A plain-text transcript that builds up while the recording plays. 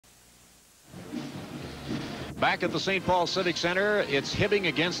Back at the St. Paul Civic Center, it's Hibbing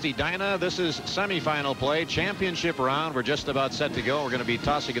against Edina. This is semifinal play, championship round. We're just about set to go. We're going to be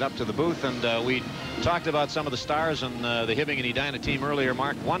tossing it up to the booth, and we talked about some of the stars on the Hibbing and Edina team earlier.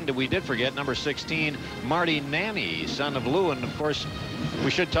 Mark, one that we did forget, number 16, Marty Nanny, son of Lou, and of course we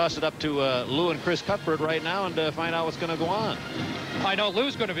should toss it up to Lou and Chris Cuthbert right now and find out what's going to go on. I know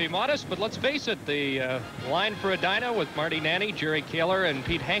Lou's going to be modest, but let's face it, the line for Edina with Marty Nanny, Jerry Kaler, and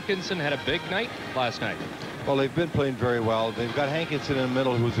Pete Hankinson had a big night last night. Well, they've been playing very well. They've got Hankinson in the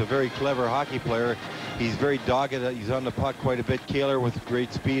middle, who's a very clever hockey player. He's very dogged. He's on the puck quite a bit. Kaler with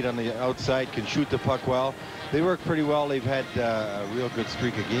great speed on the outside, can shoot the puck well. They work pretty well. They've had a real good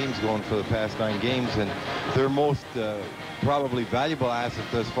streak of games going for the past 9 games, and their most probably valuable asset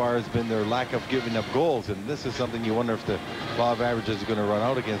thus far has been their lack of giving up goals, and this is something you wonder if the law of averages is going to run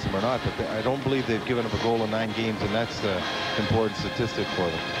out against them or not, but I don't believe they've given up a goal in 9 games, and that's the important statistic for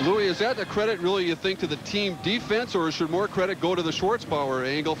them. Louis, is that a credit really, you think, to the team defense, or should more credit go to the Schwartzbauer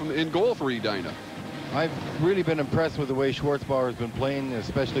angle from in goal for Edina? I've really been impressed with the way Schwartzbauer has been playing,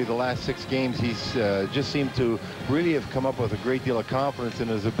 especially the last 6 games. He's just seemed to really have come up with a great deal of confidence in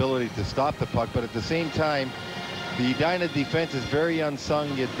his ability to stop the puck, but at the same time, the Edina defense is very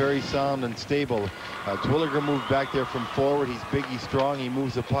unsung, yet very sound and stable. Twilliger moved back there from forward. He's big, he's strong, he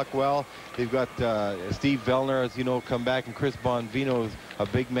moves the puck well. They've got Steve Vellner, as you know, come back, and Chris Bonvino is a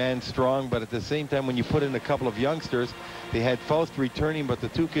big man, strong, but at the same time, when you put in a couple of youngsters, they had Faust returning, but the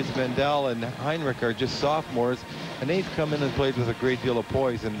 2 kids, Mendel and Heinrich, are just sophomores, and they've come in and played with a great deal of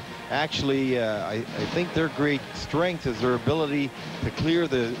poise. And actually, I think their great strength is their ability to clear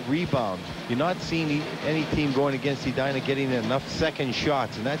the rebound. You're not seeing any team going against Edina getting enough second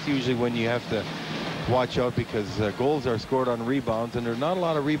shots, and that's usually when you have to watch out, because goals are scored on rebounds, and there are not a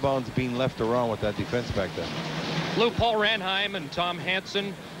lot of rebounds being left around with that defense back there. Lou, Paul Ranheim and Tom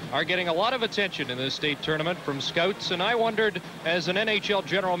Hansen are getting a lot of attention in this state tournament from scouts, and I wondered, as an NHL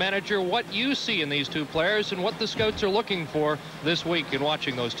general manager, what you see in these 2 players and what the scouts are looking for this week in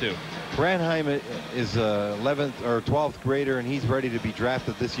watching those 2. Ranheim is 11th or 12th grader, and he's ready to be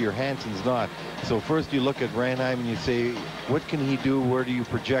drafted this year. Hansen's not. So first you look at Ranheim and you say, what can he do? Where do you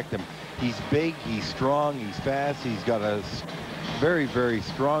project him? He's big, he's strong, he's fast, he's got a very, very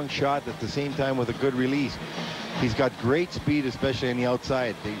strong shot at the same time with a good release. He's got great speed, especially on the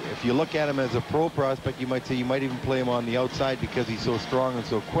outside. If you look at him as a pro prospect, you might say you might even play him on the outside because he's so strong and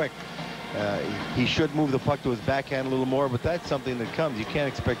so quick. He should move the puck to his backhand a little more, but that's something that comes. You can't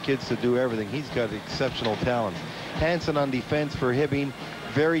expect kids to do everything. He's got exceptional talent. Hansen on defense for Hibbing,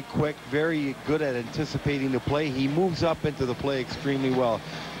 very quick, very good at anticipating the play. He moves up into the play extremely well.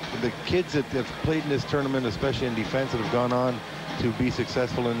 The kids that have played in this tournament, especially in defense, that have gone on to be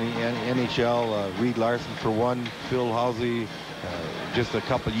successful in the NHL, Reed Larson for one, Phil Halsey just a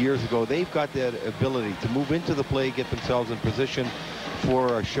couple years ago, they've got that ability to move into the play, get themselves in position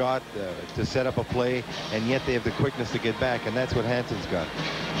for a shot, to set up a play, and yet they have the quickness to get back, and that's what Hansen's got.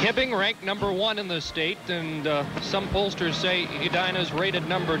 Hibbing ranked number 1 in the state, and some pollsters say Edina's rated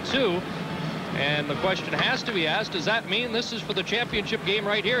number 2. And the question has to be asked, does that mean this is for the championship game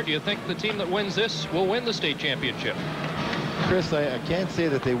right here? Do you think the team that wins this will win the state championship? Chris, I can't say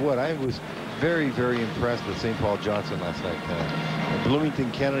that they would. I was very, very impressed with St. Paul Johnson last night.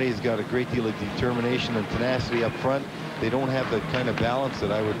 Bloomington Kennedy has got a great deal of determination and tenacity up front. They don't have the kind of balance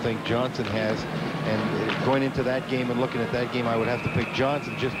that I would think Johnson has. And going into that game and looking at that game, I would have to pick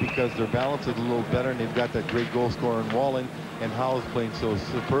Johnson just because their balance is a little better, and they've got that great goal scorer in Wallen, and Howell's playing so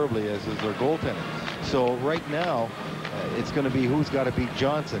superbly, as is their goaltender. So right now, it's going to be who's got to beat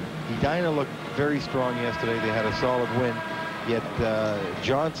Johnson. Edina looked very strong yesterday. They had a solid win. Yet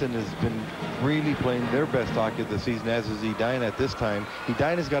Johnson has been really playing their best hockey of the season, as is Edina at this time.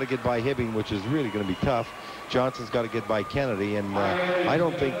 Edina's got to get by Hibbing, which is really going to be tough. Johnson's got to get by Kennedy, and I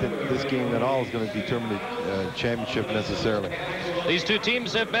don't think that this game at all is going to determine the championship necessarily. These 2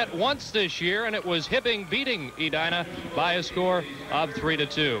 teams have met once this year, and it was Hibbing beating Edina by a score of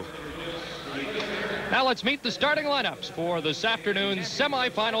 3-2. Now let's meet the starting lineups for this afternoon's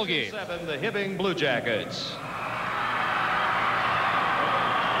semifinal game. 7, the Hibbing Blue Jackets.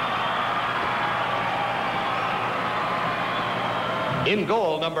 In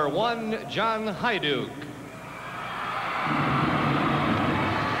goal, number 1, John Hajduk.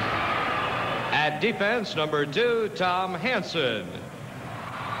 At defense, number 2, Tom Hansen.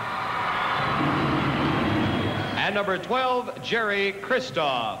 And number 12, Jerry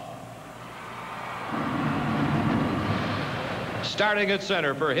Christoph. Starting at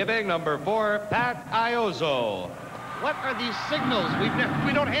center for Hibbing, number 4, Pat Iozzo. What are these signals?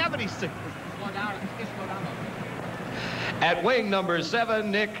 We don't have any signals. Slow down. Slow down. At wing, number 7,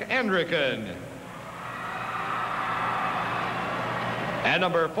 Nick Endricken. And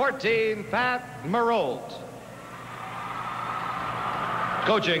number 14, Pat Marolt.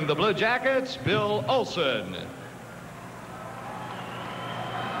 Coaching the Blue Jackets, Bill Olson.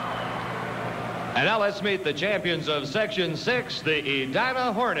 And now let's meet the champions of Section 6, the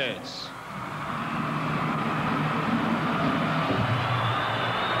Edina Hornets.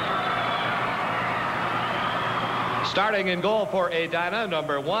 Starting in goal for Edina,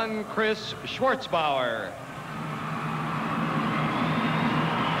 number 1, Chris Schwartzbauer.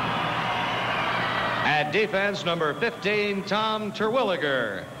 At defense, number 15, Tom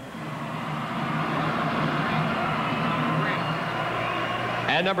Terwilliger.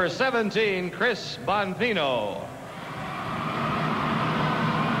 And number 17, Chris Bonvino.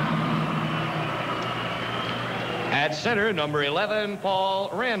 At center, number 11, Paul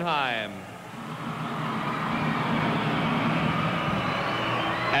Ranheim.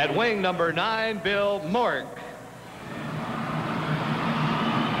 At wing, number 9, Bill Mork.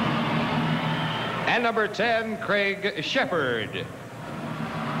 And number 10, Craig Shepard.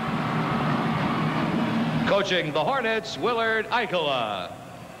 Coaching the Hornets, Willard Eichela.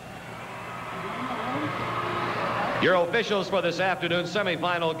 Your officials for this afternoon's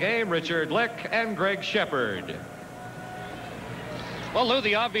semifinal game, Richard Lick and Greg Shepard. Well, Lou,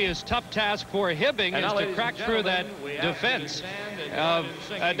 the obvious tough task for Hibbing is to crack through that defense of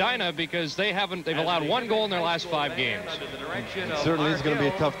Edina, because they've allowed 1 goal in their last 5 games. It certainly is going to be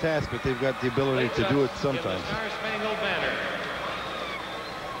a tough task, but they've got the ability to do it sometimes.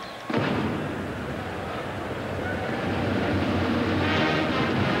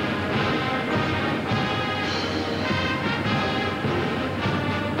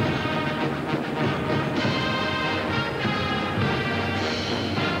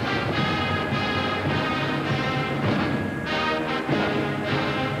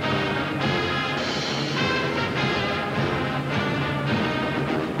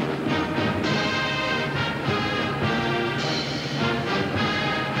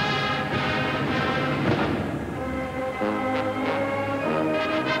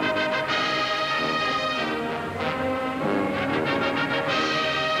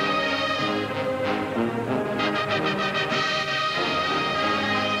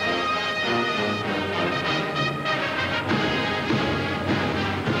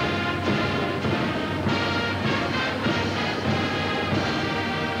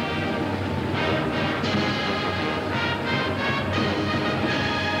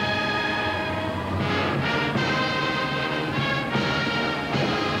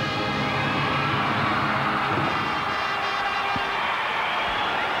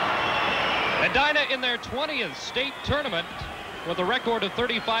 Edina in their 20th state tournament with a record of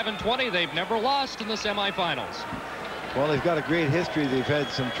 35-20. They've never lost in the semifinals. Well, they've got a great history. They've had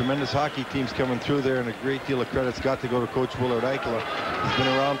some tremendous hockey teams coming through there, and a great deal of credit's got to go to Coach Willard Eichela. He's been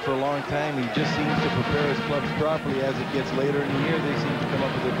around for a long time. He just seems to prepare his clubs properly. As it gets later in the year, they seem to come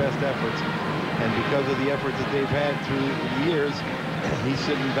up with their best efforts. And because of the efforts that they've had through the years, he's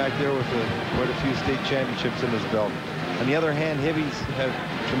sitting back there with quite a few state championships in his belt. On the other hand, Hibby's have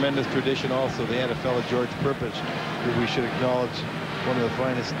tremendous tradition also. They had a fellow, George Perpich, who we should acknowledge, one of the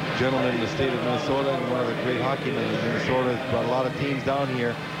finest gentlemen in the state of Minnesota and one of the great hockey men in Minnesota. Has brought a lot of teams down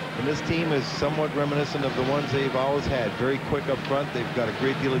here. And this team is somewhat reminiscent of the ones they've always had. Very quick up front. They've got a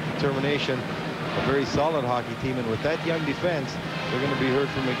great deal of determination. A very solid hockey team. And with that young defense, they're going to be heard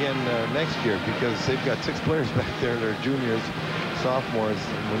from again next year, because they've got 6 players back there that are juniors, sophomores.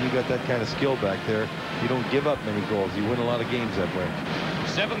 And when you got that kind of skill back there, you don't give up many goals. You win a lot of games that way.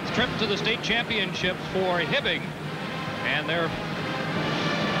 7th trip to the state championship for Hibbing, and their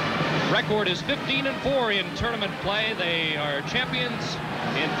record is 15-4 in tournament play. They are champions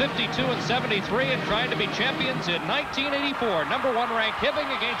in 52 and 73, and trying to be champions in 1984. Number 1 ranked Hibbing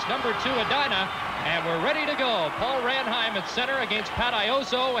against number 2 Edina, and we're ready to go. Paul Ranheim at center against Pat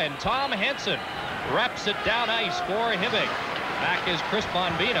Iozzo, and Tom Hansen wraps it down ice for Hibbing. Back is Chris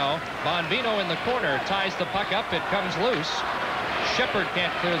Bonvino. Bonvino in the corner ties the puck up. It comes loose. Shepard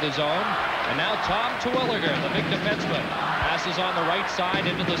can't clear the zone. And now Tom Terwilliger, the big defenseman, passes on the right side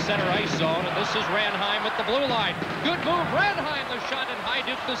into the center ice zone. And this is Ranheim at the blue line. Good move. Ranheim the shot, and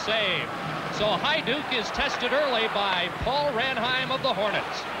Hyduke the save. So Hyduke is tested early by Paul Ranheim of the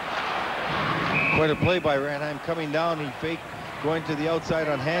Hornets. Quite a play by Ranheim coming down. He faked going to the outside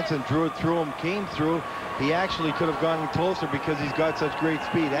on Hansen, drew it through him, came through. He actually could have gone closer because he's got such great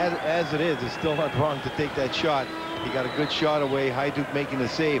speed. As it is, it's still not wrong to take that shot. He got a good shot away. Hyduke making a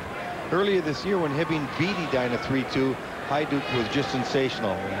save. Earlier this year, when Hibbing beat Edina 3-2, Hyduke was just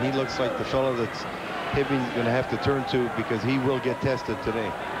sensational. And he looks like the fellow that's Hibbing's going to have to turn to, because he will get tested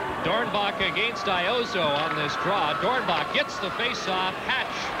today. Dornbach against Iozo on this draw. Dornbach gets the face-off. Hatch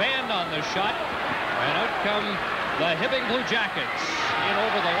fanned on the shot. And out come the Hibbing Blue Jackets in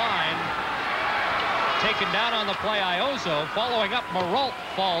over the line. Taken down on the play, Iozo. Following up, Maralt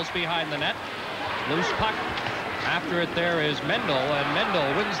falls behind the net. Loose puck. After it there is Mendel, and Mendel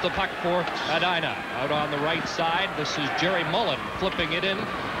wins the puck for Edina. Out on the right side, this is Jerry Mullen flipping it in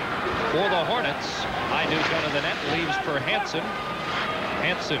for the Hornets. Iduk out of the net, leaves for Hansen.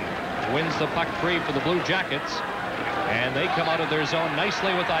 Hansen wins the puck free for the Blue Jackets, and they come out of their zone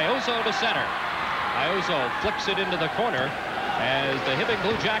nicely with Iozo to center. Iozo flicks it into the corner as the Hibbing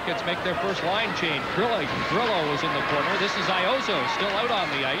Blue Jackets make their first line change. Grillo was in the corner. This is Iozo still out on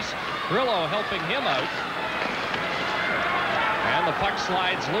the ice. Grillo helping him out. And the puck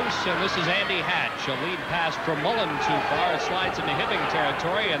slides loose, and this is Andy Hatch. A lead pass from Mullen too far. It slides into Hibbing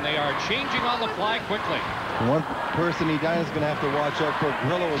territory, and they are changing on the fly quickly. One person Edina's going to have to watch out for.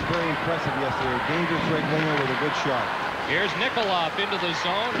 Grillo was very impressive yesterday. Dangerous right winger with a good shot. Here's Nikolov into the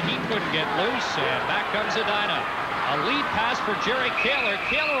zone. He couldn't get loose, and back comes Edina. A lead pass for Jerry Kaler.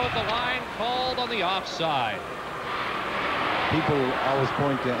 Kaler over the line, called on the offside. People always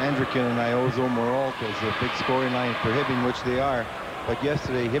point to Andrikin and Iozo Maralt as a big scoring line for Hibbing, which they are. But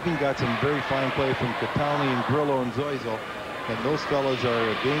yesterday, Hibbing got some very fine play from Catalni and Grillo and Zoizo. And those fellows are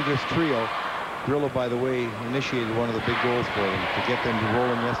a dangerous trio. Grillo, by the way, initiated one of the big goals for them to get them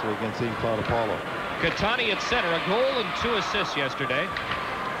rolling yesterday against St. Cloud Apollo. Catani at center, a goal and 2 assists yesterday.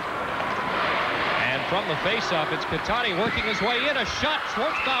 And from the faceoff, it's Catani working his way in. A shot,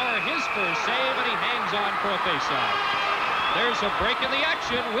 Schwartzbauer, his first save, and he hangs on for a faceoff. There's a break in the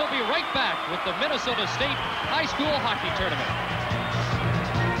action. We'll be right back with the Minnesota State High School Hockey Tournament.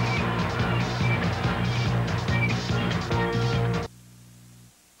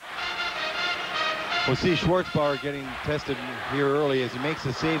 We'll see Schwartzbauer getting tested here early as he makes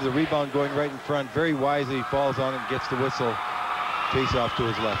the save. The rebound going right in front. Very wisely, he falls on it and gets the whistle. Face off to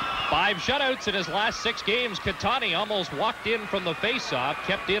his left. 5 shutouts in his last 6 games. Catani almost walked in from the faceoff,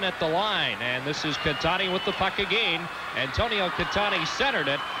 kept in at the line. And this is Catani with the puck again. Antonio Catani centered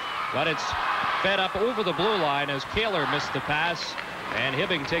it, but it's fed up over the blue line as Kaler missed the pass. And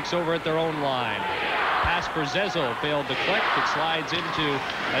Hibbing takes over at their own line. Pass for Zezel failed to click. It slides into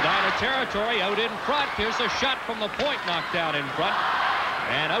Edina territory. Out in front. Here's a shot from the point, knocked down in front.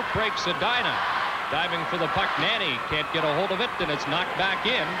 And out breaks Edina. Diving for the puck, Nanny can't get a hold of it, and it's knocked back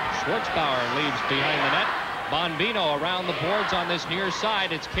in. Schwartzbauer leaves behind the net. Bonvino around the boards on this near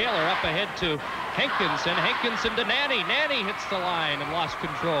side. It's Kaler up ahead to Hankinson. Hankinson to Nanny. Nanny hits the line and lost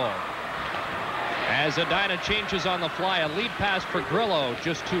control. As Edina changes on the fly, a lead pass for Grillo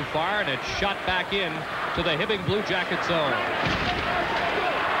just too far, and it's shot back in to the Hibbing Blue Jacket zone.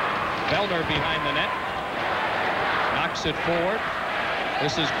 Bellner behind the net. Knocks it forward.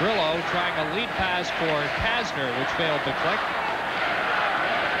 This is Grillo trying a lead pass for Kasner, which failed to click.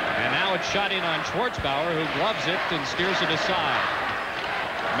 And now it's shot in on Schwartzbauer, who gloves it and steers it aside.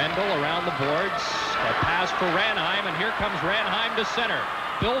 Mendel around the boards. A pass for Ranheim, and here comes Ranheim to center.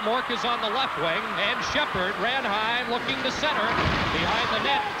 Bill Mork is on the left wing, and Shepard, Ranheim looking to center. Behind the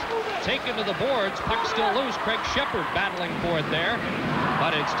net, taken to the boards. Puck still loose. Craig Shepard battling for it there,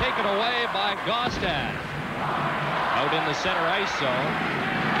 but it's taken away by Gaustad. Out in the center ice zone.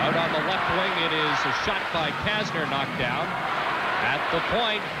 Out on the left wing, it is a shot by Kasner, knocked down. At the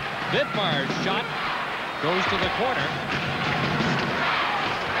point, Vidmar's shot goes to the corner.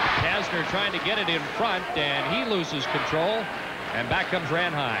 Kasner trying to get it in front, and he loses control. And back comes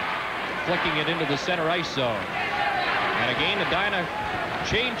Ranheim, flicking it into the center ice zone. And again, Edina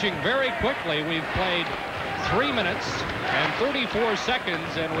changing very quickly. We've played 3 minutes and 34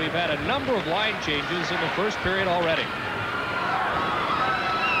 seconds, and we've had a number of line changes in the first period already.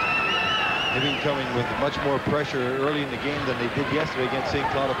 Hibbing coming with much more pressure early in the game than they did yesterday against St.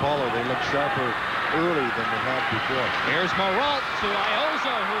 Cloud Apollo. They look sharper early than they have before. Here's Maralt to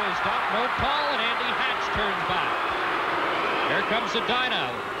Iozo, who has got no call, and Andy Hatch turns back. Here comes Edina.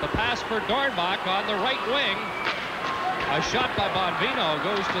 The pass for Dornbach on the right wing. A shot by Bonvino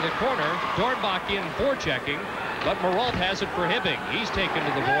goes to the corner. Dornbach in forechecking, but Maralt has it for Hibbing. He's taken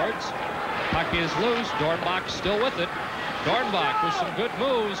to the boards. Puck is loose. Dornbach still with it. Dornbach with some good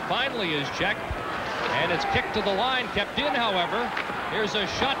moves finally is checked, and it's kicked to the line, kept in, however. Here's a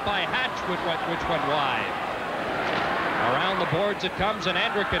shot by Hatch, which went wide. Around the boards it comes, and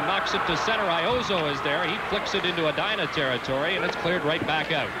Andrikin knocks it to center. Iozo is there. He flicks it into Edina territory, and it's cleared right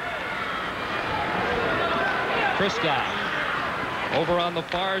back out. Kristoff over on the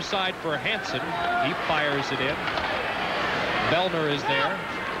far side for Hansen. He fires it in. Bellner is there.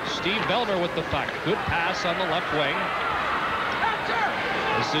 Steve Bellner with the puck. Good pass on the left wing.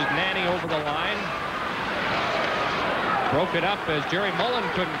 This is Nanny over the line. Broke it up as Jerry Mullen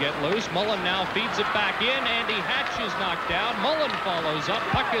couldn't get loose. Mullen now feeds it back in. Andy Hatch is knocked down. Mullen follows up.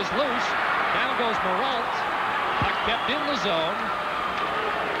 Puck is loose. Down goes Moralt. Puck kept in the zone.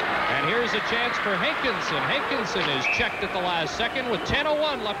 And here's a chance for Hankinson. Hankinson is checked at the last second with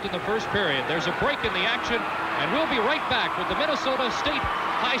 10:01 left in the first period. There's a break in the action, and we'll be right back with the Minnesota State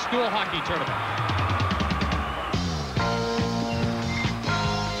High School Hockey Tournament.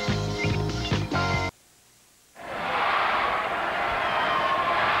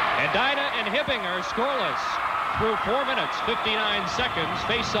 Edina and Hibbing are scoreless through 4 minutes, 59 seconds.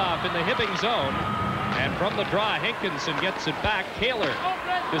 Face-off in the Hibbing zone. And from the draw, Hankinson gets it back. Kaler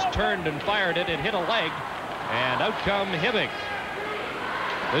just turned and fired it. It hit a leg. And out come Hibbing.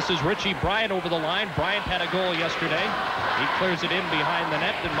 This is Richie Bryant over the line. Bryant had a goal yesterday. He clears it in behind the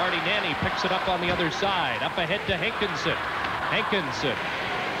net, and Marty Nanny picks it up on the other side. Up ahead to Hankinson. Hankinson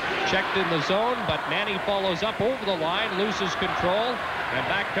checked in the zone, but Nanny follows up over the line, loses control, and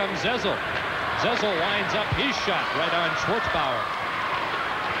back comes Zezel. Zezel lines up his shot right on Schwartzbauer.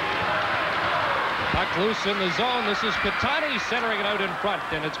 Puck loose in the zone. This is Catani centering it out in front,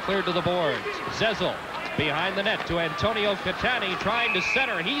 and it's cleared to the boards. Zezel behind the net to Antonio Catani trying to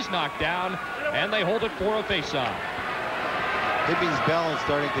center. He's knocked down, and they hold it for a faceoff. Hibbing's balance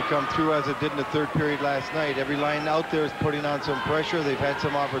starting to come through as it did in the third period last night. Every line out there is putting on some pressure. They've had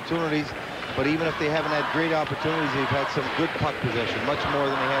some opportunities, but even if they haven't had great opportunities, they've had some good puck possession, much more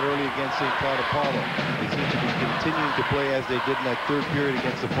than they had early against St. Cloud Apollo. They seem to be continuing to play as they did in that third period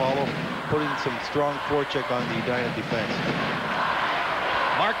against Apollo, putting some strong forecheck on the Edina defense.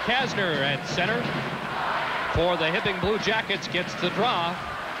 Mark Kasner at center for the Hibbing Blue Jackets gets the draw.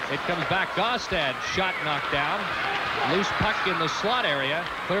 It comes back. Gostad shot knocked down. Loose puck in the slot area,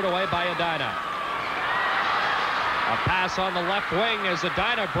 cleared away by Edina. A pass on the left wing as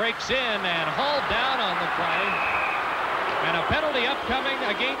Edina breaks in and hauled down on the play. And a penalty upcoming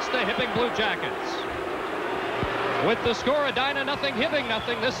against the Hibbing Blue Jackets. With the score, Edina nothing, Hibbing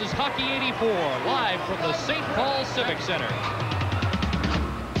nothing. This is Hockey 84, live from the St. Paul Civic Center.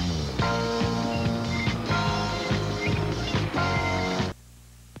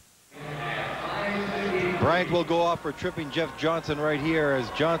 Bryant will go off for tripping Jeff Johnson right here as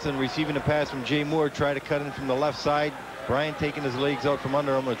Johnson receiving a pass from Jay Moore, try to cut in from the left side. Bryant taking his legs out from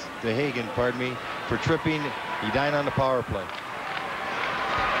under him. It's DeHagen, pardon me, for tripping Edina on the power play.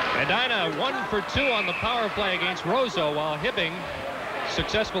 Edina 1 for 2 on the power play against Roseau, while Hibbing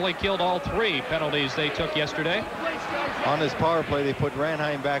successfully killed all 3 penalties they took yesterday. On his power play, they put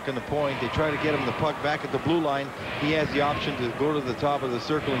Ranheim back on the point. They try to get him the puck back at the blue line. He has the option to go to the top of the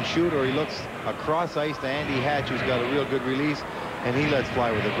circle and shoot, or he looks across ice to Andy Hatch, who's got a real good release, and he lets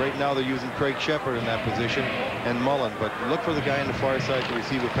fly with it. Right now they're using Craig Shepard in that position and Mullen, but look for the guy on the far side to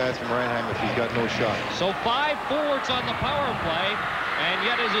receive a pass from Ranheim if he's got no shot. So 5 forwards on the power play, and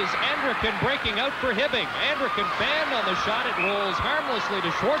yet it is Andrikin breaking out for Hibbing. Andrikin banned on the shot. It rolls harmlessly to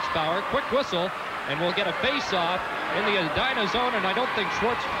Schwartzbauer. Quick whistle, and we'll get a face-off in the Edina zone, and I don't think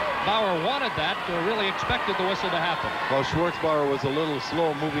Schwartzbauer wanted that or really expected the whistle to happen. Well, Schwartzbauer was a little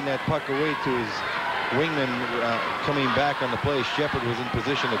slow moving that puck away to his wingman coming back on the play. Shepard was in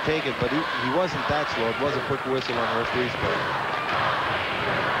position to take it, but he wasn't that slow. It was a quick whistle on the referee's part.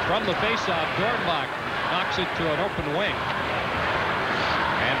 From the face-off, Dornbach knocks it to an open wing.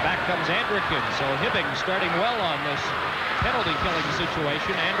 And back comes Andrikin. So Hibbing starting well on this penalty-killing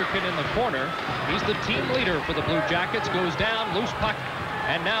situation. Andrikin in the corner. He's the team leader for the Blue Jackets. Goes down, loose puck.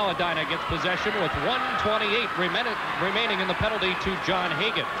 And now Edina gets possession with 1:28 remaining in the penalty to John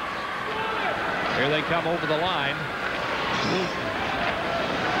Hagen. Here they come over the line.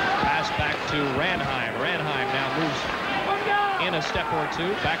 Pass back to Ranheim. Ranheim now moves in a step or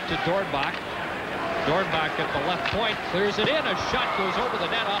two. Back to Dornbach. Dornbach at the left point, clears it in. A shot goes over the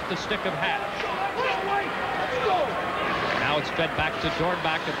net off the stick of Hatch. Now it's fed back to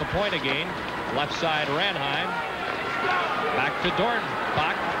Dornbach at the point again. Left side, Ranheim. Back to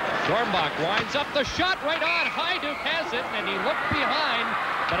Dornbach. Dornbach winds up the shot right on. Hajduk has it, and he looked behind,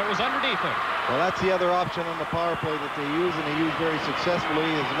 but it was underneath him. Well, that's the other option on the power play that they use, and they use very successfully.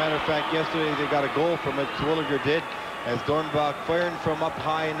 As a matter of fact, yesterday they got a goal from it. Terwilliger did, as Dornbach firing from up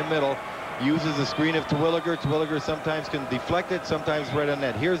high in the middle. Uses the screen of Terwilliger. Terwilliger sometimes can deflect it, sometimes right on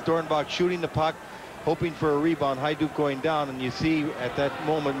net. Here's Dornbach shooting the puck, hoping for a rebound. Hajduk going down, and you see at that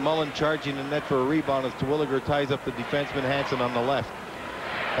moment Mullen charging the net for a rebound as Terwilliger ties up the defenseman Hansen on the left.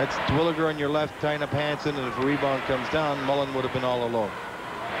 That's Terwilliger on your left tying up Hansen, and if a rebound comes down, Mullen would have been all alone.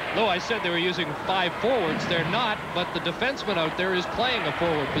 Lou, I said they were using 5 forwards. They're not, but the defenseman out there is playing a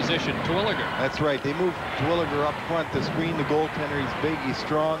forward position, Terwilliger. That's right. They move Terwilliger up front to screen the goaltender. He's big, he's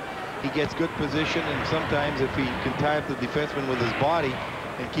strong, he gets good position, and sometimes if he can tie up the defenseman with his body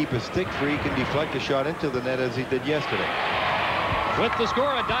and keep his stick free, he can deflect a shot into the net as he did yesterday. With the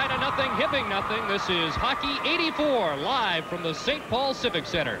score, Edina nothing, Hibbing nothing. This is Hockey 84, live from the St. Paul Civic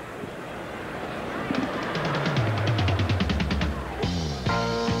Center.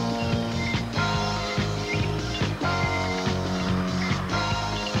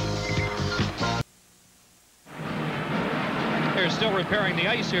 They're still repairing the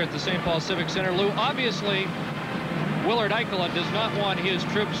ice here at the St. Paul Civic Center. Lou, obviously, Willard Eichela does not want his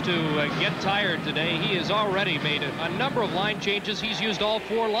troops to get tired today. He has already made a number of line changes. He's used all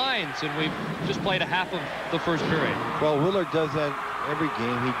 4 lines, and we've just played a half of the first period. Well, Willard does that every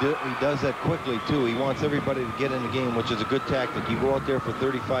game. He does that quickly, too. He wants everybody to get in the game, which is a good tactic. You go out there for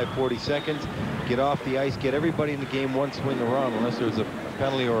 35, 40 seconds, get off the ice, get everybody in the game one swing around, unless there's a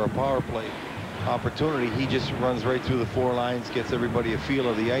penalty or a power play opportunity. He just runs right through the 4 lines, gets everybody a feel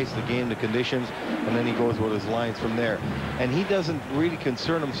of the ice, the game, the conditions, and then he goes with his lines from there. And he doesn't really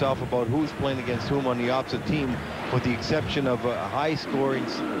concern himself about who's playing against whom on the opposite team, with the exception of a high scoring,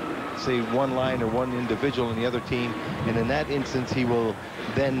 say, 1 line or 1 individual in the other team, and in that instance he will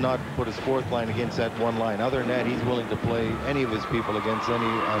then not put his 4th line against that 1 line. Other than that, he's willing to play any of his people against any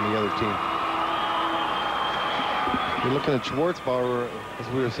on the other team. You're looking at Schwartzbauer, as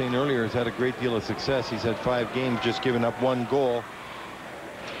we were saying earlier, has had a great deal of success. He's had 5 games, just giving up 1 goal.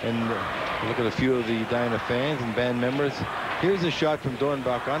 And look at a few of the Edina fans and band members. Here's a shot from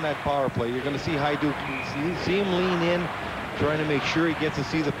Dornbach on that power play. You're going to see Hajduk, see him lean in, trying to make sure he gets to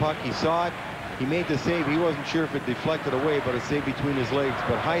see the puck. He saw it. He made the save. He wasn't sure if it deflected away, but a save between his legs.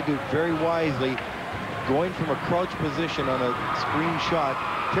 But Hajduk very wisely going from a crouch position on a screen shot.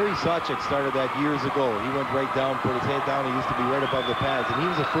 Terry Sawchuk started that years ago. He went right down, put his head down. He used to be right above the pads, and he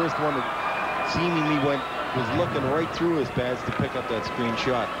was the first one that seemingly was looking right through his pads to pick up that screen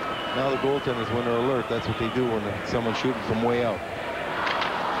shot. Now the goaltenders, when they're alert, that's what they do when someone's shooting from way out.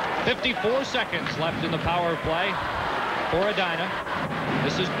 54 seconds left in the power play for Edina.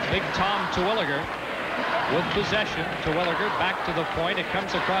 This is Big Tom Terwilliger with possession. Terwilliger back to the point. It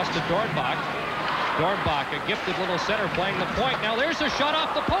comes across to Dornbach. Dornbach, a gifted little center, playing the point. Now there's a shot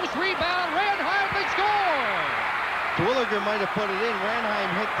off the post. Rebound. Ranheim, they score! Terwilliger might have put it in. Ranheim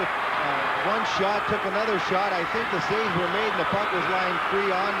hit the 1 shot, took another shot. I think the saves were made and the puck was lying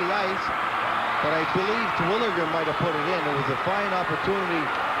free on the ice. But I believe Terwilliger might have put it in. It was a fine opportunity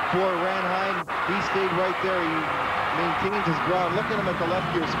for Ranheim. He stayed right there. He maintains his ground. Look at him at the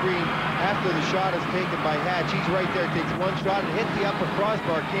left of your screen after the shot is taken by Hatch. He's right there, takes 1 shot and hit the upper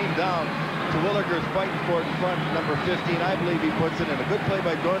crossbar, came down. Terwilliger's fighting for it in front, number 15. I believe he puts it in. A good play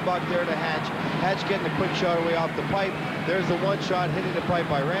by Dornbach there to Hatch. Hatch getting a quick shot away off the pipe. There's the 1 shot hitting the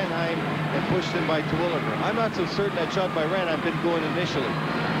pipe by Ranheim and pushed in by Terwilliger. I'm not so certain that shot by Ranheim didn't go in initially.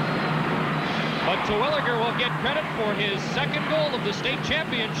 But Terwilliger will get credit for his 2nd goal of the state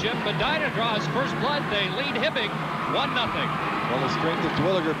championship. Edina draws first blood. They lead Hibbing 1-0. Well, the strength of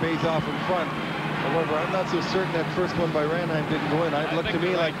Terwilliger pays off in front. However, I'm not so certain that first one by Ranheim didn't go in. It looked to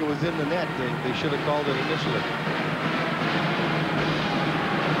me like it was in the net. They should have called it initially.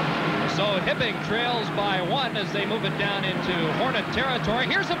 So Hibbing trails by 1 as they move it down into Hornet territory.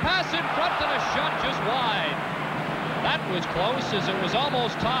 Here's a pass in front and a shot just wide. That was close as it was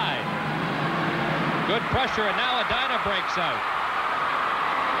almost tied. Good pressure, and now Edina breaks out.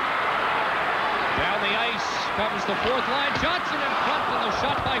 Down the ice comes the 4th line. Johnson in front, and the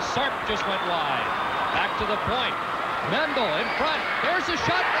shot by Sarp just went wide. Back to the point. Mendel in front. There's a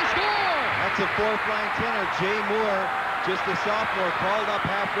shot. They score! That's a 4th line center. Jay Moore, just a sophomore, called up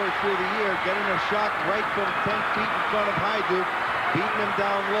halfway through the year, getting a shot right from 10 feet in front of Hajduk, beating him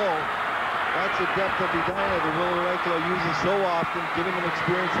down low. That's the depth of Edina that Willard Eichela uses so often, giving them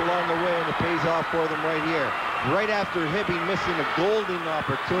experience along the way, and it pays off for them right here. Right after Hibbing missing a golden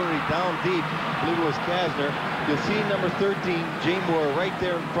opportunity down deep, I believe it was Kasner, you'll see number 13, Jay Moore, right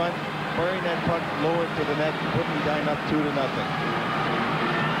there in front, firing that puck low into the net, putting Edina up 2-0.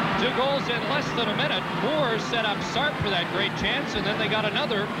 2 goals in less than a minute. Moore set up Sarp for that great chance, and then they got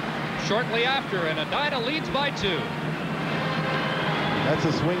another shortly after, and Edina leads by 2. That's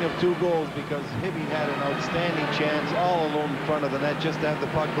a swing of 2 goals because Hibbing had an outstanding chance all alone in front of the net just to have the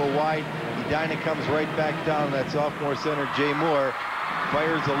puck go wide. Edina comes right back down. That sophomore center, Jay Moore,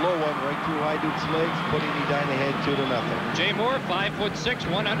 fires a low one right through Hajduk's legs, putting Edina ahead 2-0. Jay Moore, 5'6",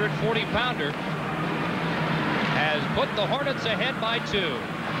 140-pounder, has put the Hornets ahead by 2.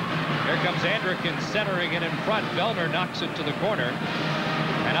 Here comes Andrikin centering it in front. Vellner knocks it to the corner.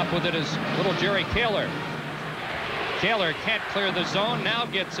 And up with it is little Jerry Kaler. Kaler can't clear the zone, now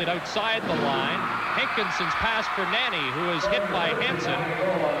gets it outside the line. Hankinson's pass for Nanny, who is hit by Hansen.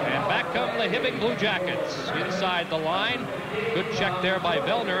 And back come the Hibbing Blue Jackets inside the line. Good check there by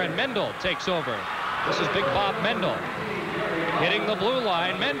Vellner, and Mendel takes over. This is Big Bob Mendel. Hitting the blue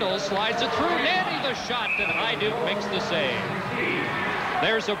line, Mendel slides it through. Nanny the shot, and Hajduk makes the save.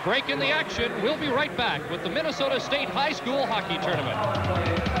 There's a break in the action. We'll be right back with the Minnesota State High School Hockey Tournament.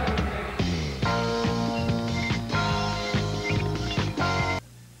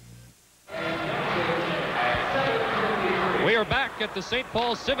 We are back at the St.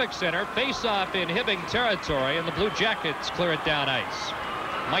 Paul Civic Center. Face-off in Hibbing territory, and the Blue Jackets clear it down ice.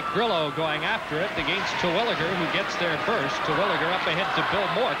 Mike Grillo going after it against Terwilliger, who gets there first. Terwilliger up ahead to Bill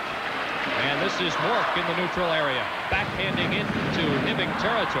Mork. And this is Mork in the neutral area. Backhanding into Hibbing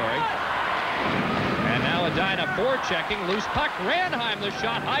territory. And now Edina forechecking. Loose puck. Ranheim the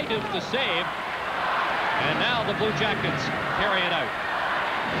shot. Hajduk the save. And now the Blue Jackets carry it out.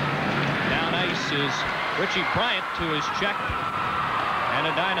 Down ice is Richie Bryant to his check. And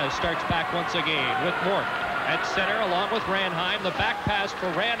Edina starts back once again with Mork at center along with Ranheim. The back pass for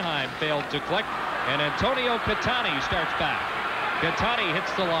Ranheim failed to click. And Antonio Catani starts back. Catani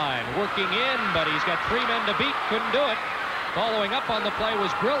hits the line, working in, but he's got 3 men to beat. Couldn't do it. Following up on the play was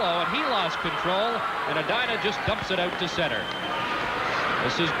Grillo, and he lost control. And Edina just dumps it out to center.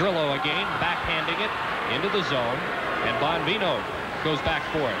 This is Grillo again, backhanding it into the zone. And Bonvino goes back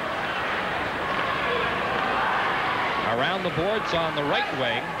for it. Around the boards on the right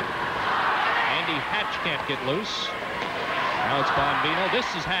wing. Andy Hatch can't get loose. Now it's Bonvino. This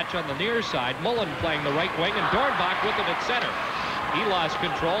is Hatch on the near side. Mullen playing the right wing, and Dornbach with it at center. He lost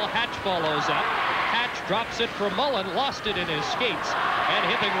control. Hatch follows up. Hatch drops it for Mullen. Lost it in his skates. And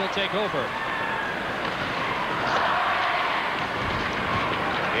Hibbing will take over.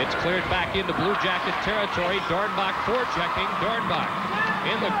 It's cleared back into Blue Jacket territory. Dornbach forechecking. Dornbach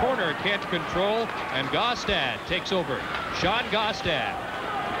in the corner. Can't control. And Gaustad takes over. Sean Gaustad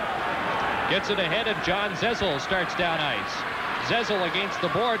gets it ahead, and John Zezel starts down ice. Zezel against the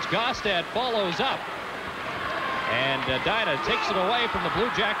boards. Gaustad follows up. And Edina takes it away from the Blue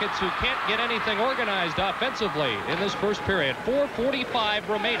Jackets, who can't get anything organized offensively in this first period. 4:45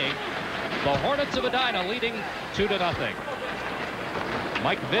 remaining. The Hornets of Edina leading 2-0.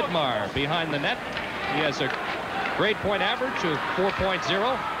 Mike Vidmar behind the net. He has a grade point average of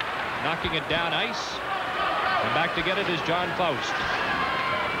 4.0. Knocking it down ice. And back to get it is John Faust.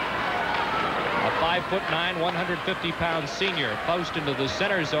 A 5'9", 150-pound senior. Faust into the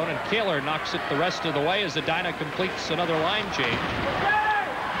center zone, and Kaler knocks it the rest of the way as Edina completes another line change.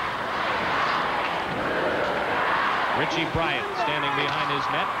 Richie Bryant standing behind his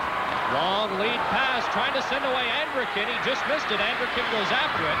net. Long lead pass, trying to send away Andrikin. He just missed it. Andrikin goes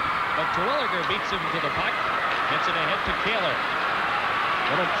after it, but Terwilliger beats him to the puck. Gets it ahead to Kaler.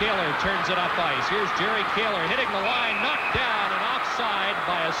 Little Kaler turns it up ice. Here's Jerry Kaler hitting the line, knocked down and offside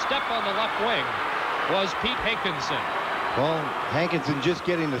by a step on the left wing was Pete Hankinson. Well, Hankinson just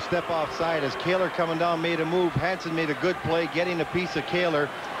getting the step offside as Kaler coming down made a move. Hansen made a good play, getting a piece of Kaler,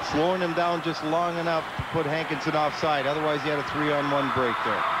 slowing him down just long enough to put Hankinson offside. Otherwise, he had a 3-on-1 break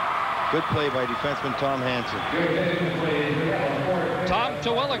there. Good play by defenseman Tom Hansen. Tom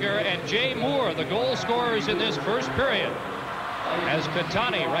Terwilliger and Jay Moore, the goal scorers in this first period, as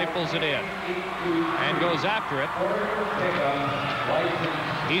Catani rifles it in and goes after it.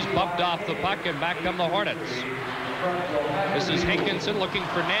 He's bumped off the puck, and back come the Hornets. This is Hankinson looking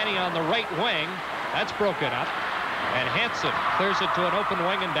for Nanny on the right wing. That's broken up, and Hansen clears it to an open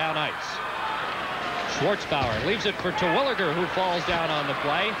wing and down ice. Schwartzbauer leaves it for Terwilliger, who falls down on the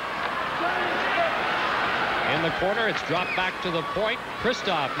play. In the corner, it's dropped back to the point.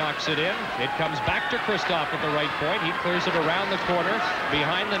 Kristoff knocks it in. It comes back to Kristoff at the right point. He clears it around the corner.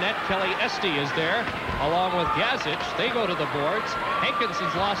 Behind the net, Kelly Esty is there, along with Gazic. They go to the boards.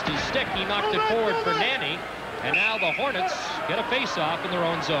 Hankinson's lost his stick. He knocked it forward for Nanny. And now the Hornets get a face-off in their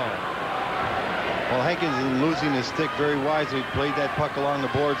own zone. Well, Hankinson losing his stick very wisely. Played that puck along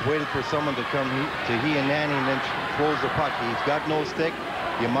the boards, waited for someone to come to he and Nanny, and then throws the puck. He's got no stick.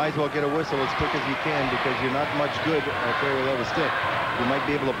 You might as well get a whistle as quick as you can, because you're not much good out there without a stick. You might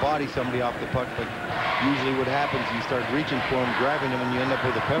be able to body somebody off the puck, but usually what happens, you start reaching for him, grabbing him, and you end up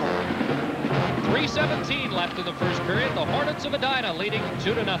with a penalty. 3:17 left in the first period. The Hornets of Edina leading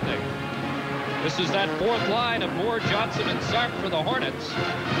 2-0. This is that fourth line of Moore, Johnson, and Sarp for the Hornets.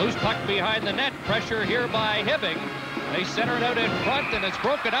 Loose puck behind the net. Pressure here by Hibbing. They center it out in front, and it's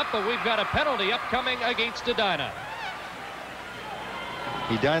broken up, but we've got a penalty upcoming against Edina.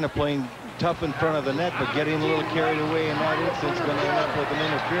 Edina playing tough in front of the net, but getting a little carried away in that instance, going to end up with an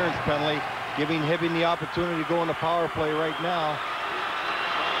interference penalty, giving Hibbing the opportunity to go on the power play right now.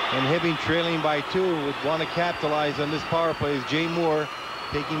 And Hibbing trailing by 2 would want to capitalize on this power play as Jay Moore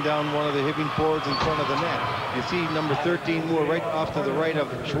taking down one of the Hibbing forwards in front of the net. You see number 13 Moore right off to the right of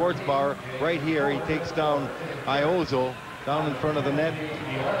Schwartzbauer. Right here, he takes down Iozo down in front of the net.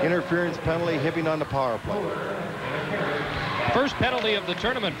 Interference penalty, Hibbing on the power play. First penalty of the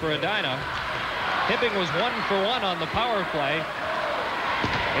tournament for Edina. Hibbing was 1 for 1 on the power play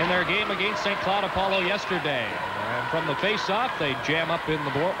in their game against St. Cloud Apollo yesterday. And from the face-off, they jam up in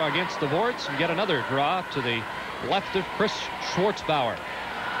the against the boards and get another draw to the left of Chris Schwartzbauer.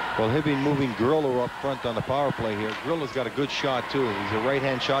 Well, Hibbing moving Grillo up front on the power play here. Grillo's got a good shot, too. He's a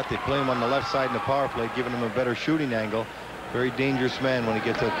right-hand shot. They play him on the left side in the power play, giving him a better shooting angle. Very dangerous man when he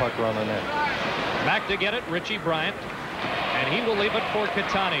gets that puck around the net. Back to get it, Richie Bryant. And he will leave it for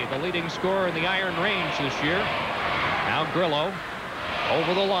Catani, the leading scorer in the Iron Range this year. Now Grillo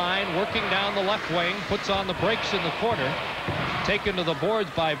over the line, working down the left wing, puts on the brakes in the corner. Taken to the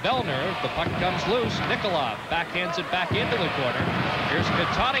boards by Bellner. The puck comes loose. Nikolov backhands it back into the corner. Here's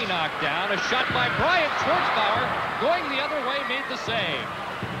Catani knocked down. A shot by Bryant. Schwartzbauer going the other way, made the save.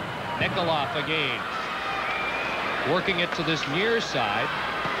 Nikolov again. Working it to this near side.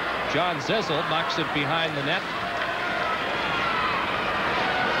 John Zezel knocks it behind the net.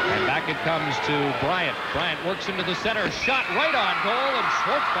 And back it comes to Bryant. Bryant works into the center. Shot right on goal, and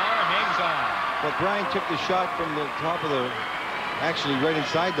Schwartzbauer hangs on. Well, Bryant took the shot from the top of the, actually right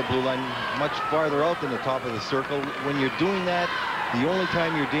inside the blue line, much farther out than the top of the circle. When you're doing that, the only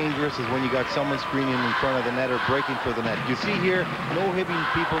time you're dangerous is when you got someone screening in front of the net or breaking for the net. You see here, no Hibbing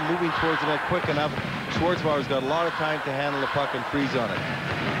people moving towards the net quick enough. Schwartzbauer's got a lot of time to handle the puck and freeze on it.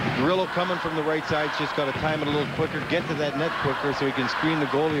 Grillo coming from the right side, just got to time it a little quicker, get to that net quicker so he can screen the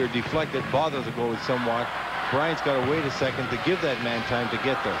goalie or deflect it, bother the goalie somewhat. Bryant's got to wait a second to give that man time to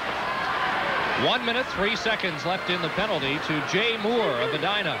get there. 1 minute, 3 seconds left in the penalty to Jay Moore of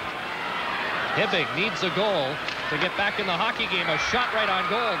Edina. Hibbing needs a goal to get back in the hockey game. A shot right on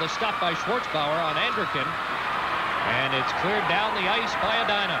goal. The stop by Schwartzbauer on Anderkin. And it's cleared down the ice by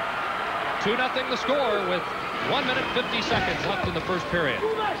Edina. 2-0 the score with 1 minute, 50 seconds left in the first period.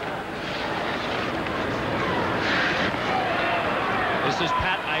 This is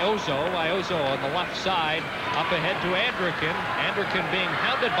Pat Iozo. Iozo on the left side, up ahead to Anderkin. Anderkin being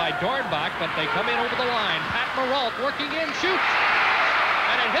hounded by Dornbach, but they come in over the line. Pat Maralt working in, shoots,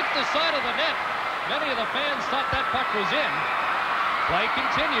 and it hit the side of the net. Many of the fans thought that puck was in. Play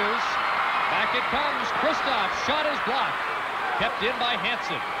continues. Back it comes. Kristoff, shot is blocked. Kept in by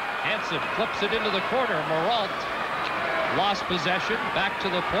Hansen. Hansen flips it into the corner. Maralt lost possession, back to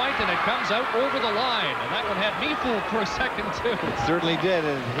the point, and it comes out over the line. And that one had me fooled for a second, too. It certainly did,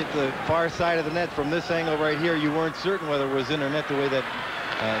 and it hit the far side of the net. From this angle right here, you weren't certain whether it was in or net the way that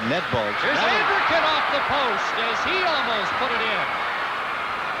net bulged. Here's Anderkin off the post as he almost put it in.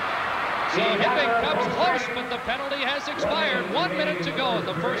 So Hibbing comes close, but the penalty has expired. 1 minute to go in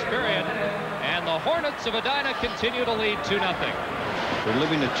the first period. And the Hornets of Edina continue to lead 2-0. They're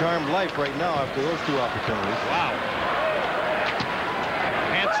living a charmed life right now after those 2 opportunities. Wow.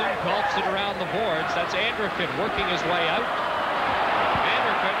 Hansen gulps it around the boards. That's Anderkin working his way out.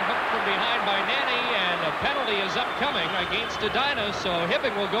 Anderkin hooked from behind by Nanny, and a penalty is upcoming against Edina, so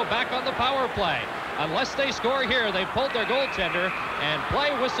Hibbing will go back on the power play. Unless they score here, they pulled their goaltender, and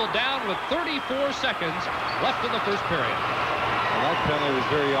play whistled down with 34 seconds left in the first period. Well, that penalty was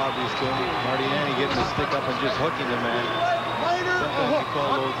very obvious to him. Marty Nanny getting the stick up and just hooking the man. Sometimes you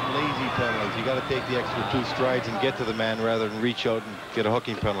call those lazy penalties. You got to take the extra 2 strides and get to the man rather than reach out and get a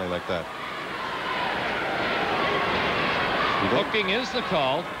hooking penalty like that. Hooking is the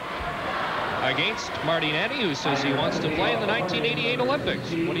call against Marty Nanny, who says he wants to play in the 1988 Olympics.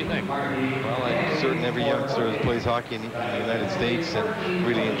 What do you think? Well, I'm certain every youngster that plays hockey in the United States and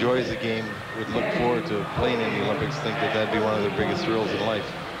really enjoys the game would look forward to playing in the Olympics, think that that'd be one of their biggest thrills in life.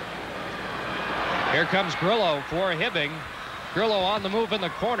 Here comes Grillo for Hibbing. Grillo on the move in the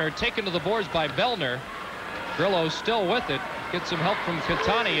corner, taken to the boards by Bellner. Grillo still with it, gets some help from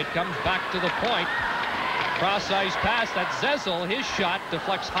Catani. It comes back to the point. Cross-ice pass, that's Zezel. His shot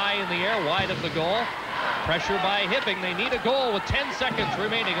deflects high in the air, wide of the goal. Pressure by Hibbing. They need a goal with 10 seconds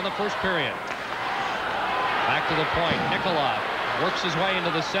remaining in the first period. Back to the point. Nikolov works his way into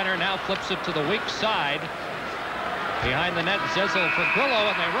the center, now flips it to the weak side. Behind the net, Zezel for Grillo,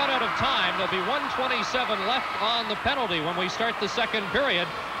 and they run out of time. There'll be 1:27 left on the penalty when we start the second period.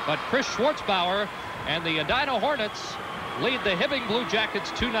 But Chris Schwartzbauer and the Edina Hornets lead the Hibbing Blue Jackets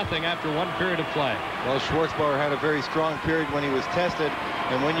 2-0 after one period of play. Well, Schwartzbauer had a very strong period when he was tested,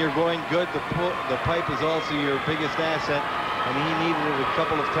 and when you're going good, the pipe is also your biggest asset, and he needed it a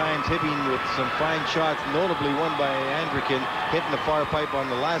couple of times. Hibbing with some fine shots, notably one by Andrikin, hitting the far pipe on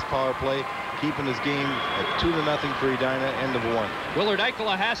the last power play, keeping his game at 2-0 for Edina, end of one. Willard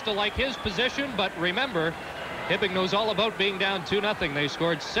Eichela has to like his position, but remember, Hibbing knows all about being down 2-0. They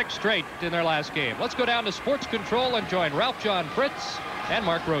scored 6 straight in their last game. Let's go down to Sports Control and join Ralph John Fritz and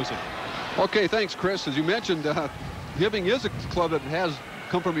Mark Rosen. Okay, thanks, Chris. As you mentioned, Hibbing is a club that has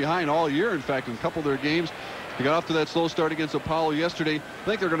come from behind all year. In fact, in a couple of their games, they got off to that slow start against Apollo yesterday. I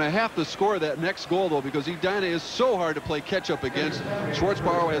think they're going to have to score that next goal, though, because Edina is so hard to play catch-up against.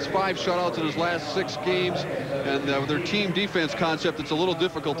 Schwartzbauer has 5 shutouts in his last 6 games, and with their team defense concept, it's a little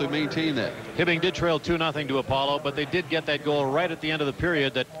difficult to maintain that. Hibbing did trail 2-0 to Apollo, but they did get that goal right at the end of the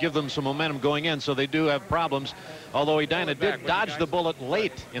period that give them some momentum going in, so they do have problems, although Edina did dodge the bullet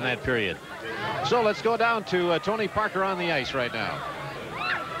late in that period. So let's go down to Tony Parker on the ice right now.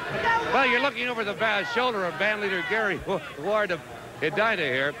 Well, you're looking over the shoulder of band leader Gary Ward of Edina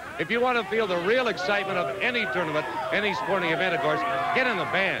here. If you want to feel the real excitement of any tournament, any sporting event, of course, get in the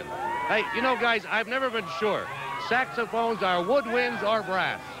band. Hey, you know, guys, I've never been sure. Saxophones are woodwinds or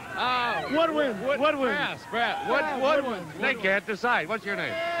brass? Woodwind. Brass. Woodwind. They can't decide. What's your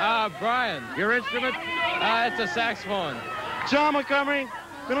name? Brian. Your instrument? It's a saxophone. John Montgomery.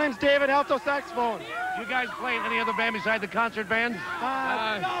 My name's David, alto saxophone. You guys play in any other band beside the concert band?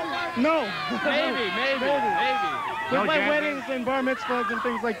 No. Maybe. We No play jam weddings and bar mitzvahs and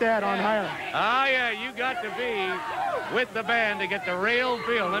things like that on Highland. Oh, yeah, you got to be with the band to get the real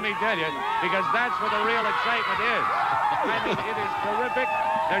feel, let me tell you, because that's where the real excitement is. I mean, it is terrific.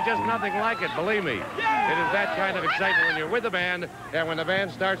 There's just nothing like it, believe me. It is that kind of excitement when you're with the band and when the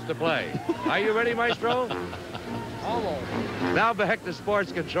band starts to play. Are you ready, Maestro? Almost. Now back to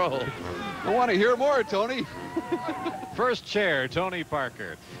Sports Control. I want to hear more, Tony. First chair, Tony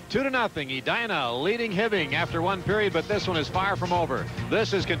Parker. 2-0, Edina leading Hibbing after one period, but this one is far from over.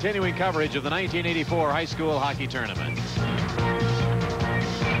 This is continuing coverage of the 1984 high school hockey tournament.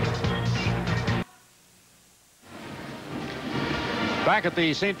 Back at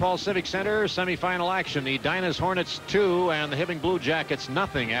the St. Paul Civic Center, semifinal action. Edina's Hornets 2 and the Hibbing Blue Jackets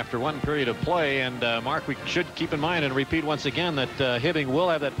nothing after one period of play. And Mark, we should keep in mind and repeat once again that Hibbing will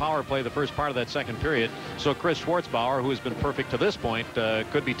have that power play the first part of that second period. So Chris Schwartzbauer, who has been perfect to this point,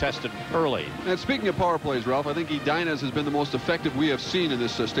 could be tested early. And speaking of power plays, Ralph, I think Edina's has been the most effective we have seen in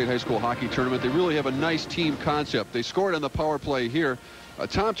this state high school hockey tournament. They really have a nice team concept. They scored on the power play here.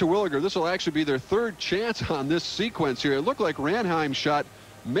 Tom Terwilliger, this will actually be their 3rd chance on this sequence here. It looked like Ranheim's shot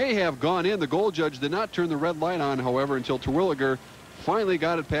may have gone in. The goal judge did not turn the red light on, however, until Terwilliger finally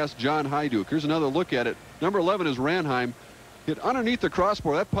got it past John Hyduke. Here's another look at it. Number 11 is Ranheim. Hit underneath the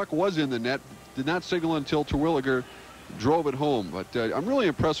crossbar. That puck was in the net. Did not signal until Terwilliger drove it home. But I'm really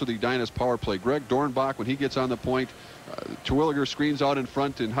impressed with Edina's power play. Greg Dornbach, when he gets on the point, Terwilliger screens out in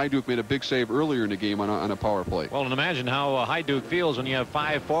front, and Hyduke made a big save earlier in the game on a power play. Well, and imagine how Hyduke feels when you have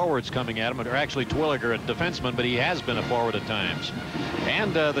 5 forwards coming at him, or actually Terwilliger, a defenseman, but he has been a forward at times.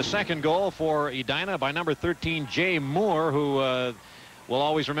 And the second goal for Edina by number 13, Jay Moore, who will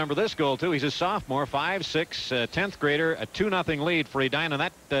always remember this goal, too. He's a sophomore, 5'6", 10th grader, a 2-0 lead for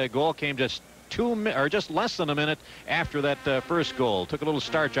Edina. That goal came just less than a minute after that first goal. Took a little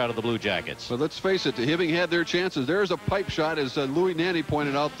starch out of the Blue Jackets. But let's face it, the Hibbing had their chances. There's a pipe shot, as Louis Nanny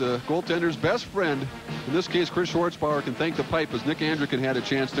pointed out, the goaltender's best friend. In this case, Chris Schwartzbauer can thank the pipe, as Nick Andrikin had a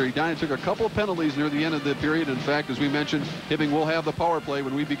chance there. Edina took a couple of penalties near the end of the period. In fact, as we mentioned, Hibbing will have the power play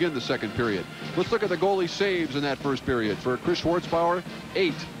when we begin the second period. Let's look at the goalie saves in that first period. For Chris Schwartzbauer,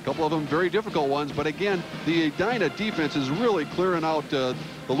 8. A couple of them very difficult ones, but again, the Edina defense is really clearing out the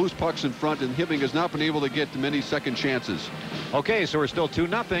loose pucks in front, and Hibbing has not been able to get many second chances. Okay, so we're still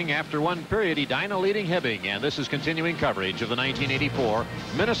 2-0 after one period. Edina leading Hibbing, and this is continuing coverage of the 1984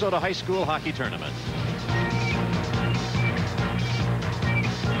 Minnesota High School Hockey Tournament.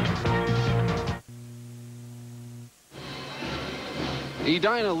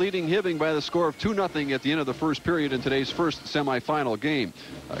 Edina leading Hibbing by the score of 2-0 at the end of the first period in today's first semifinal game.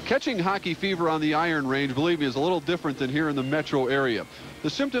 Catching hockey fever on the Iron Range, believe me, is a little different than here in the metro area. The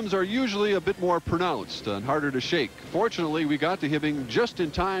symptoms are usually a bit more pronounced and harder to shake. Fortunately, we got to Hibbing just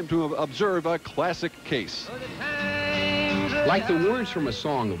in time to observe a classic case. Like the words from a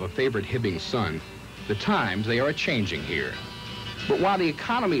song of a favorite Hibbing son, the times they are a-changing here. But while the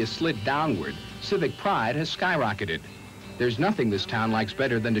economy has slid downward, civic pride has skyrocketed. There's nothing this town likes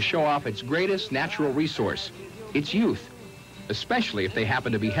better than to show off its greatest natural resource, its youth, especially if they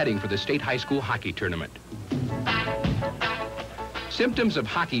happen to be heading for the state high school hockey tournament. Symptoms of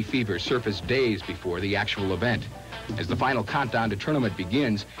hockey fever surface days before the actual event. As the final countdown to tournament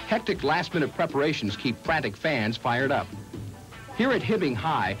begins, hectic last-minute preparations keep frantic fans fired up. Here at Hibbing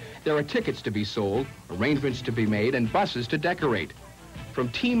High, there are tickets to be sold, arrangements to be made, and buses to decorate. From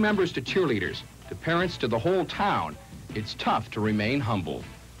team members to cheerleaders, to parents to the whole town, it's tough to remain humble.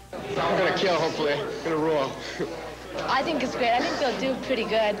 We're going to kill, hopefully. We're going to rule. I think it's great. I think they'll do pretty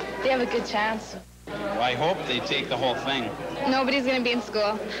good. They have a good chance. Well, I hope they take the whole thing. Nobody's going to be in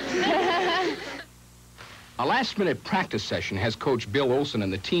school. A last-minute practice session has Coach Bill Olson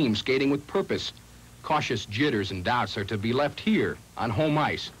and the team skating with purpose. Cautious jitters and doubts are to be left here on home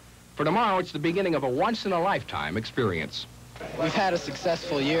ice. For tomorrow, it's the beginning of a once-in-a-lifetime experience. We've had a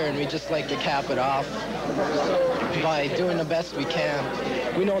successful year, and we just like to cap it off by doing the best we can.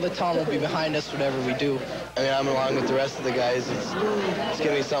 We know the town will be behind us whatever we do. I mean, I'm along with the rest of the guys. It's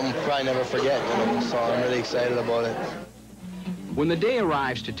going to be something we'll probably never forget, you know, so I'm really excited about it. When the day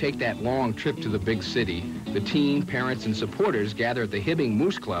arrives to take that long trip to the big city, the team, parents, and supporters gather at the Hibbing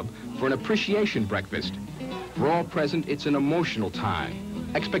Moose Club for an appreciation breakfast. For all present, it's an emotional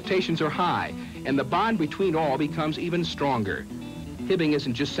time. Expectations are high, and the bond between all becomes even stronger. Hibbing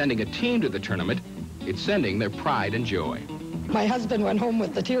isn't just sending a team to the tournament, it's sending their pride and joy. My husband went home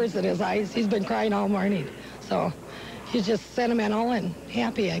with the tears in his eyes. He's been crying all morning, so he's just sentimental and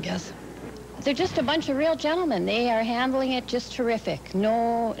happy, I guess. They're just a bunch of real gentlemen. They are handling it just terrific.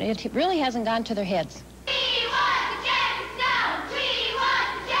 No, it really hasn't gone to their heads.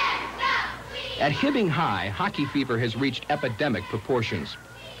 At Hibbing High, hockey fever has reached epidemic proportions.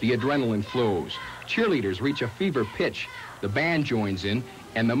 The adrenaline flows. Cheerleaders reach a fever pitch. The band joins in,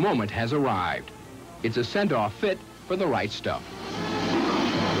 and the moment has arrived. It's a send-off fit for the right stuff.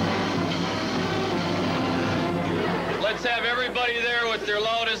 Let's have everybody there with their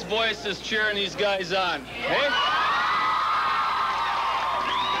loudest voices cheering these guys on. Hey?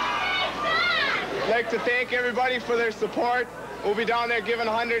 I'd like to thank everybody for their support. We'll be down there giving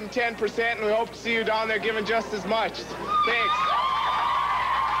 110%, and we hope to see you down there giving just as much. Thanks.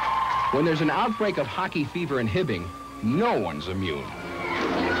 When there's an outbreak of hockey fever in Hibbing, no one's immune.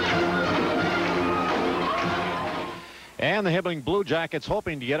 And the Hibbing Blue Jackets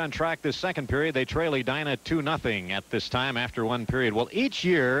hoping to get on track this second period. They trail Edina 2-0 at this time after one period. Well, each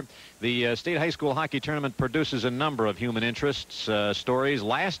year, the State High School Hockey Tournament produces a number of human interests stories.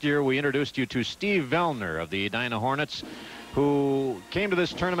 Last year, we introduced you to Steve Vellner of the Edina Hornets, who came to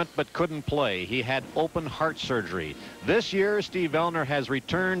this tournament but couldn't play. He had open heart surgery. This year, Steve Vellner has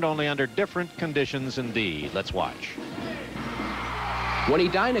returned, only under different conditions indeed. Let's watch. When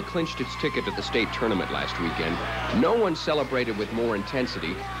Edina clinched its ticket to the state tournament last weekend, no one celebrated with more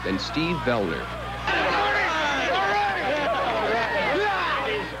intensity than Steve Vellner.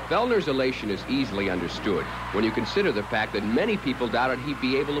 Vellner's elation is easily understood when you consider the fact that many people doubted he'd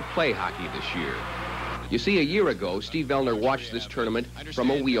be able to play hockey this year. You see, a year ago, Steve Vellner watched this tournament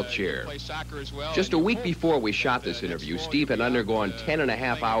from a wheelchair. Just a week before we shot this interview, Steve had undergone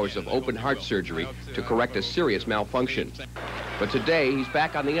 10.5 hours of open heart surgery to correct a serious malfunction. But today, he's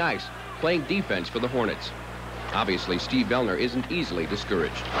back on the ice, playing defense for the Hornets. Obviously, Steve Vellner isn't easily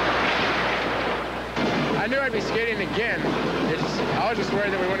discouraged. I knew I'd be skating again. I was just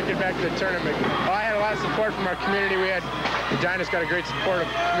worried that we wouldn't get back to the tournament. Well, I had a lot of support from our community. Edina's got a great support of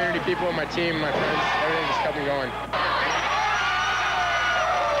community people, my team, my friends. Everything just kept me going.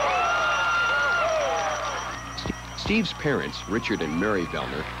 Steve's parents, Richard and Mary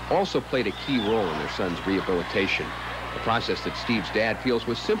Vellner, also played a key role in their son's rehabilitation. A process that Steve's dad feels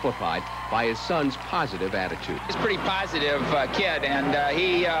was simplified by his son's positive attitude. He's a pretty positive kid, and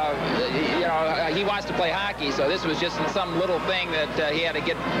he wants to play hockey, so this was just some little thing that he had to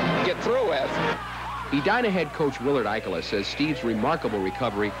get through with. Edina head coach Willard Eichela says Steve's remarkable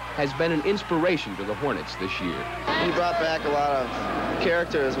recovery has been an inspiration to the Hornets this year. He brought back a lot of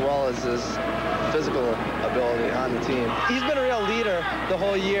character as well as his physical ability on the team. He's been a real leader the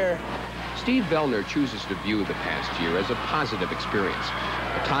whole year. Steve Vellner chooses to view the past year as a positive experience,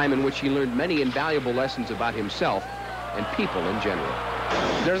 a time in which he learned many invaluable lessons about himself and people in general.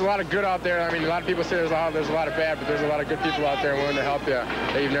 There's a lot of good out there. I mean, a lot of people say there's a lot of bad, but there's a lot of good people out there willing to help you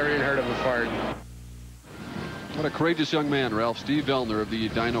that you've never even heard of before. What a courageous young man, Ralph. Steve Vellner of the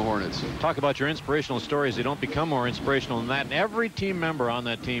Edina Hornets. Talk about your inspirational stories. They don't become more inspirational than that. And every team member on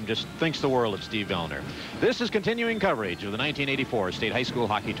that team just thinks the world of Steve Vellner. This is continuing coverage of the 1984 State High School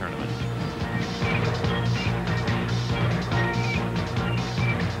Hockey Tournament.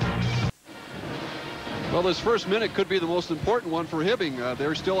 Well, this first minute could be the most important one for Hibbing.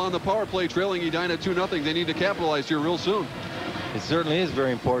 They're still on the power play, trailing Edina 2-0. They need to capitalize here real soon. It certainly is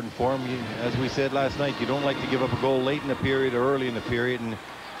very important for him. As we said last night, you don't like to give up a goal late in the period or early in the period. And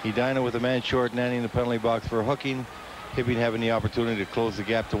Edina with a man short, Nanny in the penalty box for hooking. Hibbing having the opportunity to close the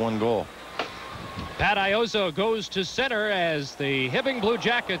gap to 1 goal. Pat Iozzo goes to center as the Hibbing Blue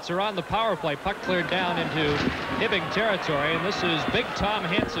Jackets are on the power play. Puck cleared down into Hibbing territory, and this is Big Tom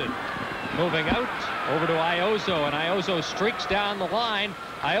Hansen moving out over to Iozzo, and Iozzo streaks down the line.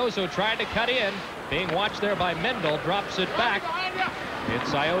 Iozzo tried to cut in, being watched there by Mendel, drops it back.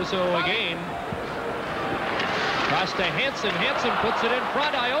 It's Iozzo again. Across to Hansen. Hansen puts it in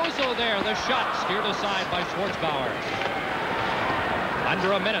front. Iozzo there. The shot steered aside by Schwartzbauer.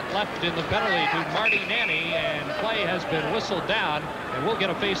 Under a minute left in the penalty to Marty Nanny, and play has been whistled down, and we'll get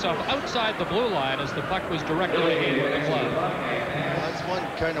a face-off outside the blue line as the puck was directed in with the glove. That's one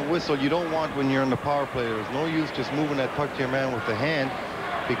kind of whistle you don't want when you're on the power play. There's no use just moving that puck to your man with the hand,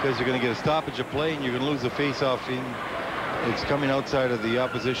 because you're going to get a stoppage of play and you're going to lose the face-off. It's coming outside of the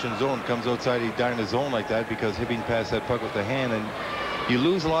opposition zone, comes outside Edina's zone like that, because Hibbing passed that puck with the hand, and you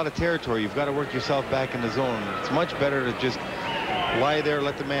lose a lot of territory. You've got to work yourself back in the zone. It's much better to just lie there,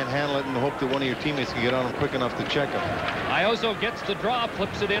 let the man handle it, and hope that one of your teammates can get on him quick enough to check him. Iozzo gets the draw,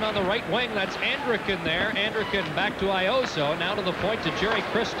 flips it in on the right wing. That's Andrikin there. Andrikin back to Iozzo. Now to the point to Jerry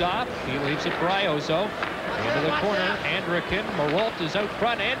Kristoff. He leaves it for Iozzo. Into the corner, Andrikin. Maralt is out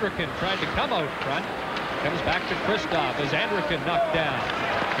front. Andrikin tried to come out front. Comes back to Kristoff as Andrikin knocked down.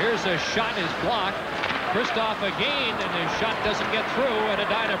 Here's a shot, is blocked. Kristoff again, and his shot doesn't get through, and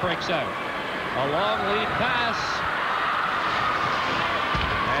Edina breaks out. A long lead pass.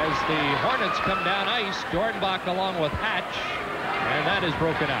 As the Hornets come down ice, Dornbach along with Hatch, and that is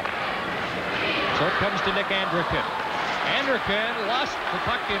broken up. So it comes to Nick Andrikin. Andrikin lost the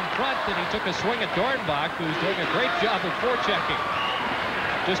puck in front, and he took a swing at Dornbach, who's doing a great job of forechecking.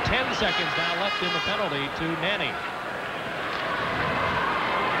 Just 10 seconds now left in the penalty to Nanny.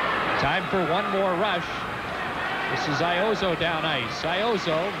 Time for one more rush. This is Iozzo down ice.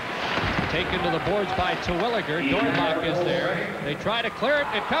 Iozzo taken to the boards by Terwilliger. Dornbach is there. They try to clear it.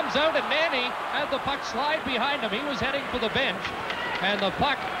 It comes out, and Nanny had the puck slide behind him. He was heading for the bench, and the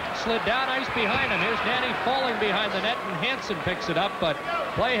puck slid down ice behind him. Here's Nanny falling behind the net, and Hansen picks it up, but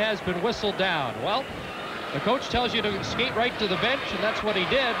play has been whistled down. Well, the coach tells you to skate right to the bench, and that's what he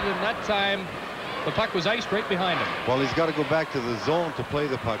did, and that time the puck was iced right behind him. Well, he's got to go back to the zone to play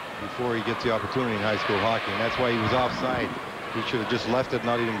the puck before he gets the opportunity in high school hockey, and that's why he was offside. He should have just left it,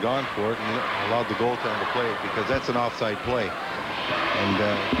 not even gone for it, and allowed the goaltender to play it, because that's an offside play. And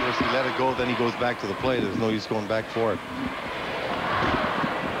first he let it go, then he goes back to the play. There's no use going back for it.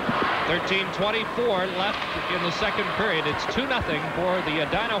 13:24 left in the second period. It's 2-0 for the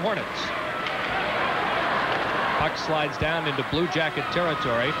Edina Hornets. Puck slides down into Blue Jacket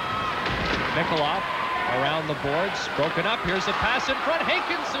territory. Nikolov around the boards, broken up. Here's a pass in front.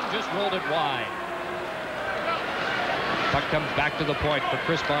 Hankinson just rolled it wide. Puck comes back to the point for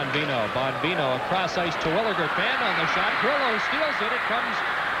Chris Bonvino. Bonvino across ice. Terwilliger fan on the shot. Grillo steals it. It comes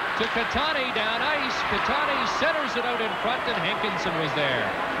to Catani down ice. Catani centers it out in front, and Hankinson was there.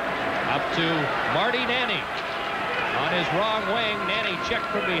 Up to Marty Nanny. On his wrong wing, Nanny checked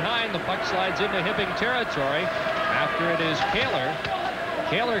from behind. The puck slides into Hibbing territory. After it is Kaler.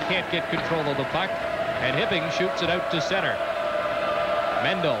 Kaler can't get control of the puck, and Hibbing shoots it out to center.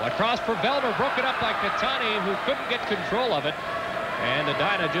 Mendel across for Vellner, broken up by Catani, who couldn't get control of it. And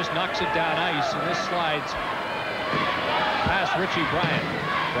Edina just knocks it down ice, and this slides past Richie Bryant.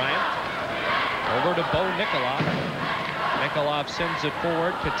 Bryant over to Bo Nikolov. Nikolov sends it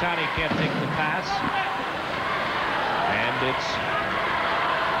forward. Catani can't take the pass. And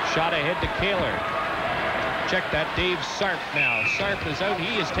it's shot ahead to Kaler. Check that, Dave Sarp now. Sarp is out.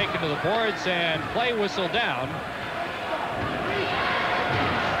 He is taken to the boards, and play whistle down.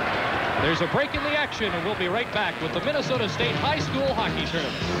 There's a break in the action, and we'll be right back with the Minnesota State High School Hockey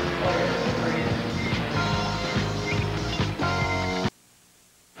Tournament.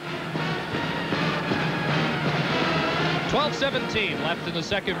 12:17 left in the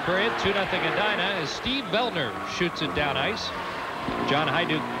second period. 2-0 Edina as Steve Vellner shoots it down ice. John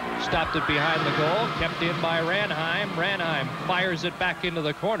Hajduk stopped it behind the goal, kept in by Ranheim. Ranheim fires it back into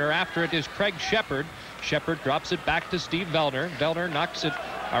the corner. After it is Craig Shepard. Shepard drops it back to Steve Vellner. Vellner knocks it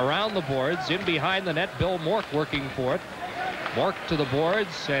around the boards. In behind the net, Bill Mork working for it. Mork to the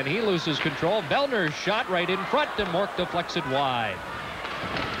boards, and he loses control. Vellner's shot right in front, and Mork deflects it wide.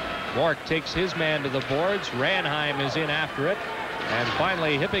 Mork takes his man to the boards. Ranheim is in after it. And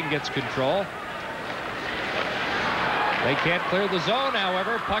finally, Hibbing gets control. They can't clear the zone,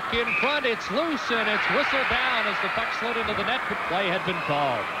 however. Puck in front. It's loose, and it's whistled down as the puck slid into the net, but play had been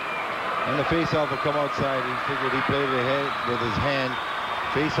called. And the face-off will come outside. He figured he played it ahead with his hand.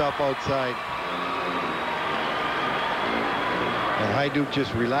 Face-off outside. And Hajduk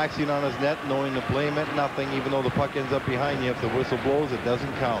just relaxing on his net, knowing the play meant nothing. Even though the puck ends up behind you, if the whistle blows, it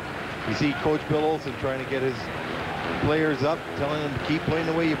doesn't count. You see Coach Bill Olson trying to get his players up, telling them to keep playing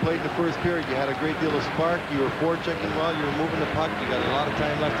the way you played in the first period. You had a great deal of spark. You were forechecking well. You were moving the puck. You got a lot of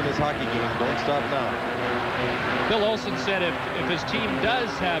time left in this hockey game. Don't stop now. Bill Olson said if his team does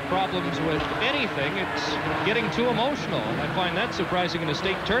have problems with anything, it's getting too emotional. I find that surprising in a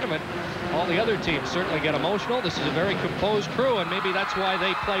state tournament. All the other teams certainly get emotional. This is a very composed crew, and maybe that's why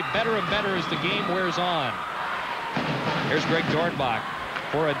they play better and better as the game wears on. Here's Greg Dornbach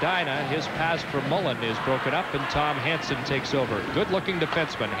for Edina. His pass for Mullen is broken up, and Tom Hansen takes over. Good-looking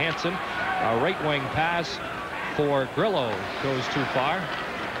defenseman. Hansen, a right-wing pass for Grillo goes too far.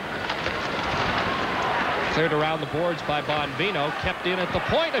 Cleared around the boards by Bonvino, kept in at the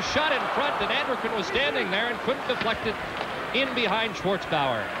point, a shot in front, and Anderkin was standing there and couldn't deflect it in behind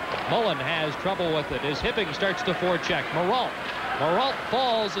Schwartzbauer. Mullen has trouble with it as Hibbing starts to forecheck. Maralt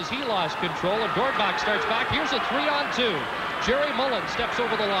falls as he lost control, and Dornbach starts back. Here's a 3-on-2. Jerry Mullen steps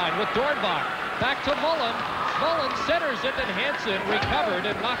over the line with Dornbach. Back to Mullen. Mullen centers it, and Hansen recovered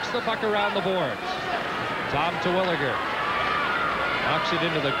and knocks the puck around the boards. Tom Terwilliger knocks it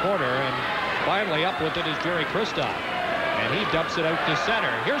into the corner, and finally up with it is Jerry Kristoff. And he dumps it out to center.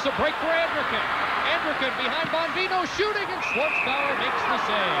 Here's a break for Anderkin. Anderkin behind Bonvino shooting, and Schwartzbauer makes the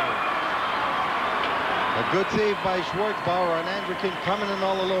save. A good save by Schwartzbauer on Anderkin coming in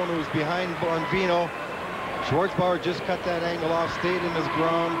all alone, who was behind Bonvino. Schwartzbauer just cut that angle off, stayed in his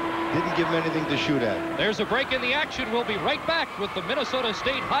ground, didn't give him anything to shoot at. There's a break in the action. We'll be right back with the Minnesota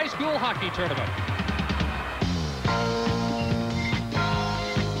State High School Hockey Tournament.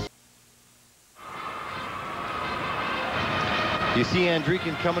 You see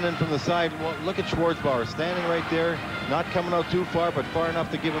Andrikin coming in from the side. Look at Schwartzbauer standing right there, not coming out too far, but far enough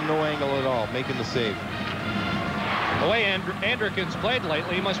to give him no angle at all, making the save. The way Andrikin's played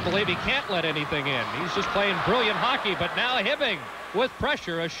lately, you must believe he can't let anything in. He's just playing brilliant hockey, but now Hibbing with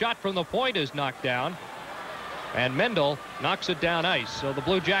pressure. A shot from the point is knocked down, and Mendel knocks it down ice. So the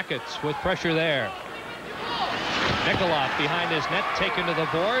Blue Jackets with pressure there. Nikolov behind his net, taken to the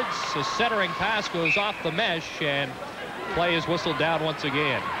boards. A centering pass goes off the mesh, and play is whistled down once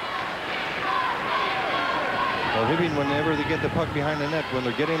again. Well, Hibbing, whenever they get the puck behind the net, when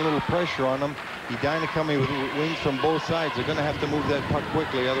they're getting a little pressure on them, Edina coming with wings from both sides. They're going to have to move that puck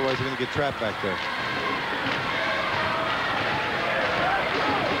quickly, otherwise they're going to get trapped back there.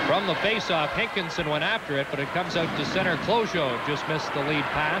 From the faceoff, Hinkinson went after it, but it comes out to center. Clojo just missed the lead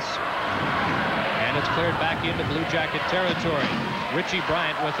pass, and it's cleared back into Blue Jacket territory. Richie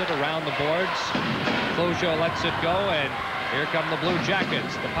Bryant with it around the boards. Clojo lets it go, and here come the Blue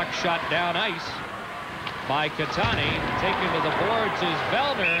Jackets. The puck shot down ice by Catani. Taken to the boards is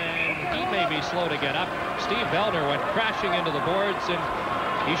Vellner, and he may be slow to get up. Steve Vellner went crashing into the boards, and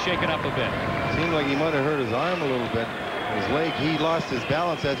he's shaken up a bit. Seemed like he might have hurt his arm a little bit. His leg, he lost his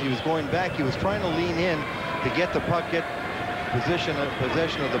balance as he was going back. He was trying to lean in to get the puck, get possession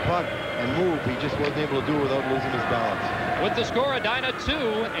of the puck, and move. He just wasn't able to do it without losing his balance. With the score, Edina 2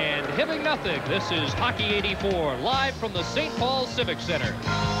 and Hibbing nothing. This is Hockey 84, live from the St. Paul Civic Center.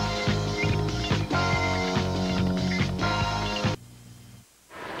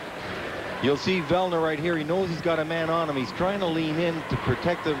 You'll see Vellner right here. He knows he's got a man on him. He's trying to lean in to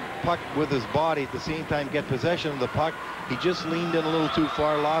protect the puck with his body, at the same time get possession of the puck. He just leaned in a little too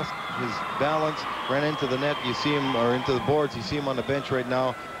far, lost his balance, ran into the net. You see him, or into the boards. You see him on the bench right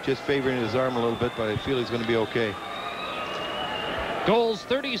now, just favoring his arm a little bit, but I feel he's going to be okay. Goals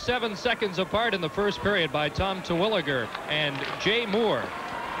 37 seconds apart in the first period by Tom Terwilliger and Jay Moore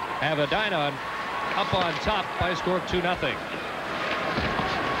have Edina up on top by a score of 2-0.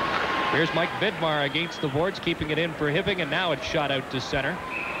 Here's Mike Vidmar against the boards, keeping it in for Hibbing, and now it's shot out to center.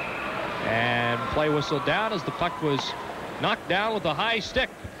 And play whistled down as the puck was knocked down with a high stick.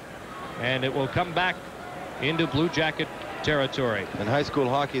 And it will come back into Blue Jacket territory. In high school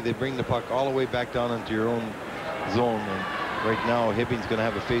hockey, they bring the puck all the way back down into your own zone. And right now, Hibbing's going to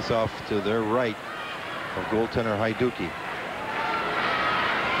have a face-off to their right of goaltender Hajduki.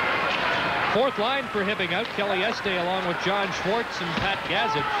 Fourth line for Hibbing out. Kelly Este along with John Schwartz and Pat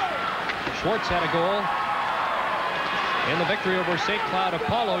Gazic. Schwartz had a goal in the victory over St. Cloud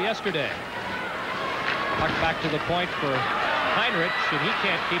Apollo yesterday. Puck back to the point for Heinrich, and he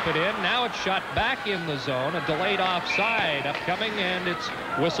can't keep it in. Now it's shot back in the zone. A delayed offside upcoming, and it's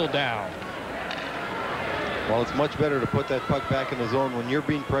whistled down. Well, it's much better to put that puck back in the zone when you're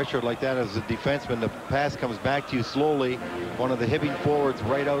being pressured like that as a defenseman. The pass comes back to you slowly. One of the Hibbing forwards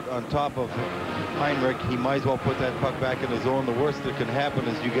right out on top of Heinrich. He might as well put that puck back in the zone. The worst that can happen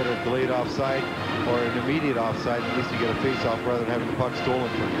is you get a delayed offside or an immediate offside. At least you get a face-off rather than having the puck stolen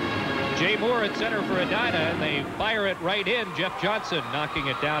from you. Jay Moore at center for Edina, and they fire it right in. Jeff Johnson knocking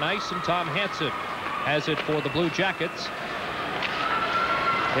it down ice, and Tom Hansen has it for the Blue Jackets.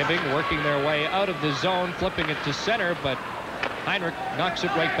 Hibbing working their way out of the zone, flipping it to center, but Heinrich knocks it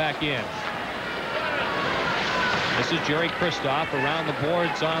right back in. This is Jerry Kristoff around the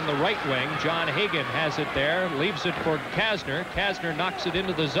boards on the right wing. John Hagan has it there, leaves it for Kasner. Kasner knocks it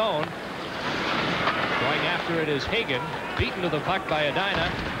into the zone. Going after it is Hagan, beaten to the puck by Edina,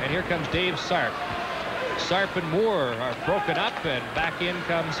 and here comes Dave Sarp. Sarp and Moore are broken up, and back in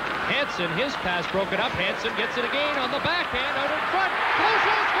comes Hansen. His pass broken up. Hansen gets it again on the backhand out in front.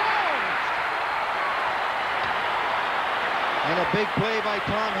 Klojo scores! And a big play by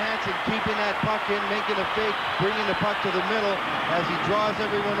Tom Hansen, keeping that puck in, making a fake, bringing the puck to the middle as he draws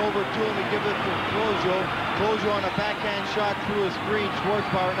everyone over to him and gives it to Klojo. Klojo on a backhand shot through a screen.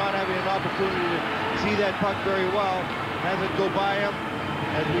 Schwarzbauer not having an opportunity to see that puck very well. Has it go by him.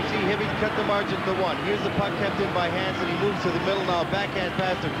 As we see Hibbing cut the margin to 1. Here's the puck kept in by Hansen. He moves to the middle now. Backhand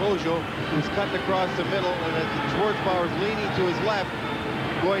pass to Klojo, who's cut across the middle. And as Schwarzbauer is leaning to his left,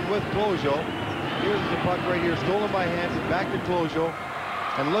 going with Klojo. Here's the puck right here, stolen by Hansen. Back to Klojo.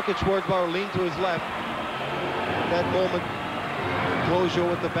 And look at Schwarzbauer lean to his left. At that moment,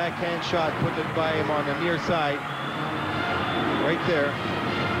 Klojo with the backhand shot, putting it by him on the near side. Right there.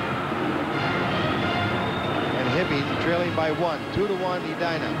 Hibbing trailing by 1, 2-1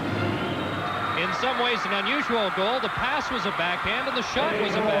 Edina. In some ways an unusual goal. The pass was a backhand and the shot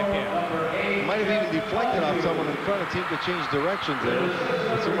was a backhand. It might have even deflected off someone in front. It seemed to change directions there.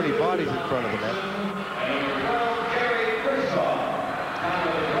 There's so many bodies in front of the net.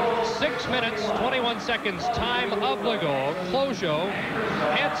 6 minutes, 21 seconds time of the goal. Klojo,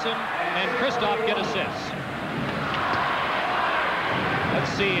 Hansen, and Kristoff get assists.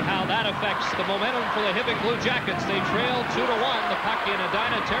 Let's see how that affects the momentum for the Hibbing Blue Jackets. They trail 2-1, the puck in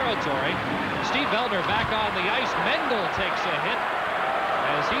Edina territory. Steve Vellner back on the ice. Mendel takes a hit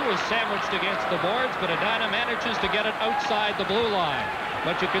as he was sandwiched against the boards, but Edina manages to get it outside the blue line.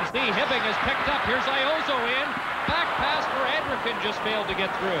 But you can see Hibbing has picked up. Here's Iozo in. Back pass for Andrikin, just failed to get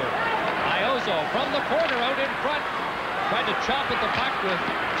through. Iozo from the corner out in front. Tried to chop at the puck with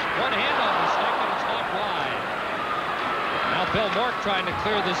one hand on the stick, and it's not wide. Now Bill Mork trying to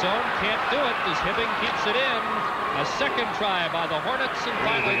clear the zone. Can't do it as Hibbing keeps it in. A second try by the Hornets, and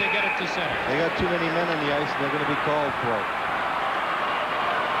finally they get it to center. They got too many men on the ice, and they're going to be called for it.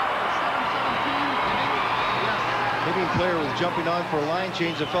 Hibbing player was jumping on for a line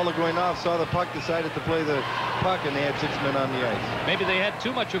change. The fellow going off saw the puck, decided to play the puck, and they had 6 men on the ice. Maybe they had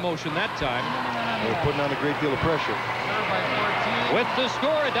too much emotion that time. They were putting on a great deal of pressure. With the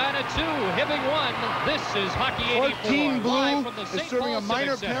score, Edina 2, Hibbing 1. This is Hockey 84. 14 live Blue from the is St. serving Paul a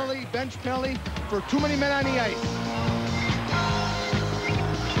minor Civic Center. penalty, bench penalty, for too many men on the ice.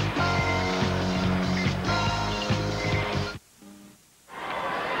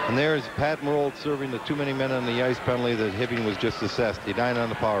 And there's Pat Marold serving the too many men on the ice penalty that Hibbing was just assessed. Edina on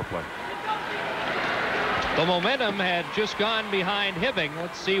the power play. The momentum had just gone behind Hibbing.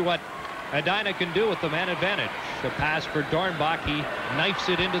 Let's see what Edina can do with the man advantage. The pass for Dornbach. He knifes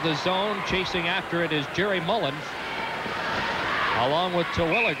it into the zone. Chasing after it is Jerry Mullen, along with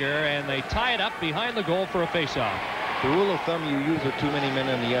Terwilliger, and they tie it up behind the goal for a faceoff. The rule of thumb you use with too many men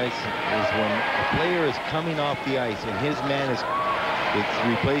on the ice is when a player is coming off the ice and his man is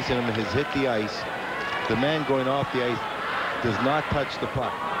replacing him, has hit the ice, the man going off the ice does not touch the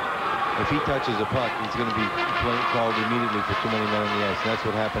puck. If he touches the puck, he's going to be called immediately for too many men on the ice. And that's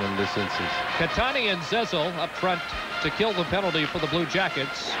what happened in this instance. Catani and Zezel up front to kill the penalty for the Blue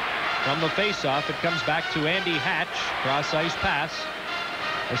Jackets. From the faceoff, it comes back to Andy Hatch. Cross-ice pass.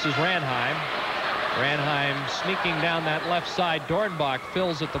 This is Ranheim. Ranheim sneaking down that left side. Dornbach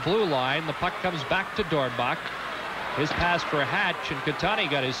fills at the blue line. The puck comes back to Dornbach. His pass for Hatch, and Catani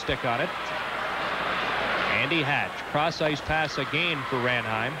got his stick on it. Andy Hatch. Cross-ice pass again for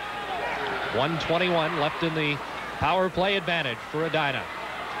Ranheim. 1:21 left in the power play advantage for Edina.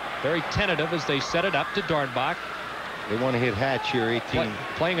 Very tentative as they set it up to Dornbach. They want to hit Hatch here, 18.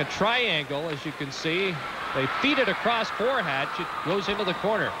 Playing a triangle, as you can see. They feed it across for Hatch. It goes into the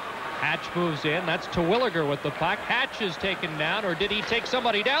corner. Hatch moves in. That's Terwilliger with the puck. Hatch is taken down, or did he take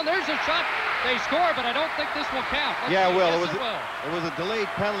somebody down? There's a shot. They score, but I don't think this will count. Yeah, well, it was a delayed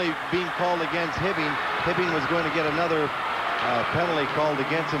penalty being called against Hibbing. Hibbing was going to get another penalty called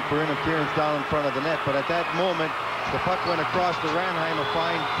against him for interference down in front of the net. But at that moment, the puck went across to Ranheim, a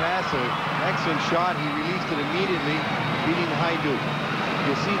fine pass, an excellent shot. He released it immediately, beating Hajduk.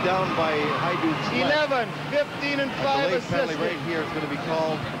 You see down by Hajduk's 11, 15, and 5 assists. Penalty right here is going to be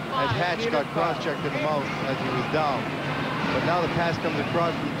called as Hatch got cross-checked in the mouth as he was down. But now the pass comes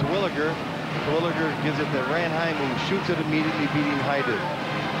across from Terwilliger. Terwilliger gives it to Ranheim, who shoots it immediately, beating Hajduk.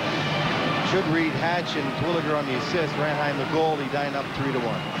 Should read Hatch and Terwilliger on the assist. Ranheim the goal. Edina up 3-1.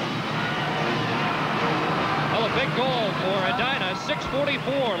 Well, a big goal for Edina.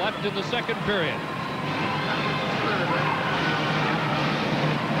 6:44 left in the second period.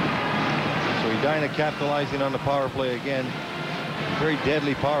 So Edina capitalizing on the power play again. Very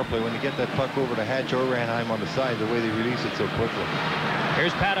deadly power play when you get that puck over to Hatch or Ranheim on the side, the way they release it so quickly.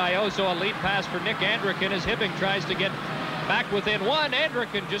 Here's Pat Ioso, a lead pass for Nick Andrikin as Hibbing tries to get back within one.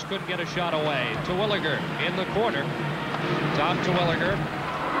 Andrikin just couldn't get a shot away. Terwilliger in the corner. Tom Terwilliger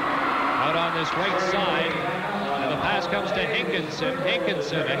out on this right side. And the pass comes to Hankinson.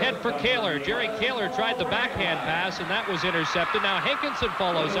 Hankinson ahead for Kaler. Jerry Kaler tried the backhand pass, and that was intercepted. Now Hankinson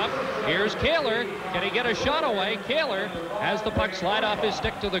follows up. Here's Kaler. Can he get a shot away? Kaler has the puck slide off his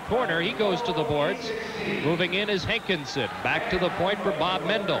stick to the corner. He goes to the boards. Moving in is Hankinson. Back to the point for Bob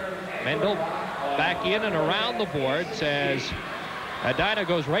Mendel. Mendel back in and around the boards as Edina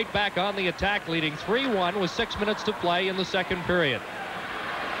goes right back on the attack, leading 3-1 with 6 minutes to play in the second period.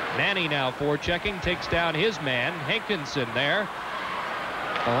 Manny now forechecking, takes down his man, Hankinson there.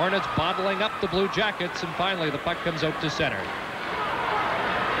 The Hornets bottling up the Blue Jackets, and finally the puck comes out to center.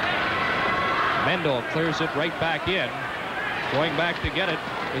 Mendel clears it right back in. Going back to get it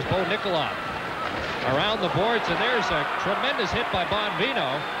is Bo Nikolov. Around the boards, and there's a tremendous hit by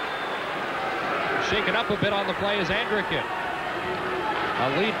Bonvino. Shaken up a bit on the play is Andrikin.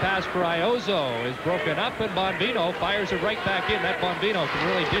 A lead pass for Ioso is broken up, and Bonvino fires it right back in. That Bonvino can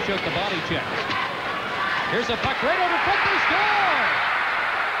really dish out the body checks. Here's a puck right over front. They score!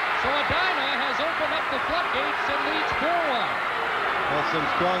 So Edina has opened up the floodgates and leads 4-1. Well, some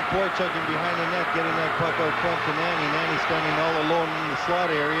strong forechecking behind the net, getting that puck out front to Nanny. Nanny standing all alone in the slot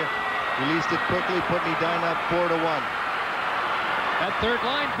area. Released it quickly, putting Edina up 4-1. That third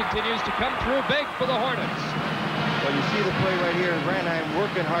line continues to come through big for the Hornets. Well, you see the play right here. Ranheim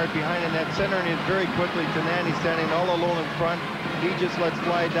working hard behind the net, centering it very quickly to Nanny, standing all alone in front. He just lets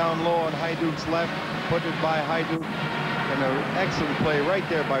fly down low on Hajduk's left, put it by Hajduk. And an excellent play right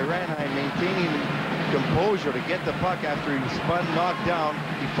there by Ranheim, maintaining composure to get the puck after he spun, knocked down.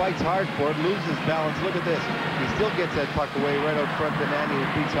 He fights hard for it, loses balance. Look at this. He still gets that puck away right out front to Nanny, who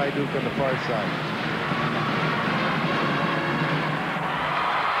beats Hajduk on the far side.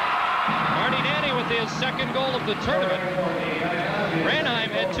 With his second goal of the tournament. Ranheim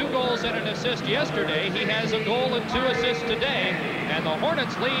had 2 goals and an assist yesterday. He has a goal and 2 assists today, and the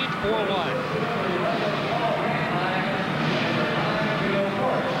Hornets lead 4-1.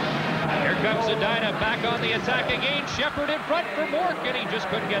 Here comes Edina back on the attack again. Shepard in front for Mork, and he just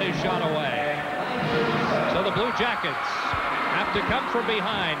couldn't get his shot away. So the Blue Jackets have to come from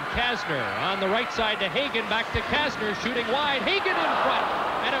behind. Kasner on the right side to Hagen, back to Kasner, shooting wide. Hagen in front,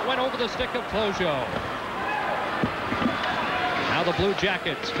 and it went over the stick of Clojo. Now the Blue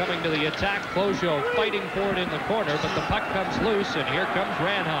Jackets coming to the attack. Clojo fighting for it in the corner, but the puck comes loose, and here comes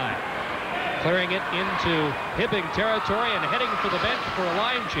Ranheim. Clearing it into Hibbing territory and heading for the bench for a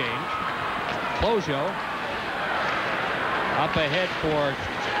line change. Clojo up ahead for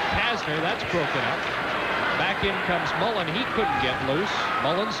Kasner. That's broken up. Back in comes Mullen. He couldn't get loose.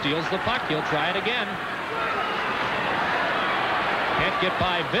 Mullen steals the puck. He'll try it again. Can't get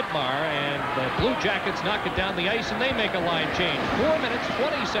by Vidmar, and the Blue Jackets knock it down the ice, and they make a line change. 4 minutes,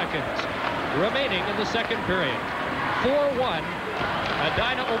 20 seconds remaining in the second period. 4-1,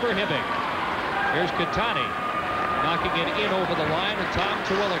 Edina over Hibbing. Here's Catani knocking it in over the line, and Tom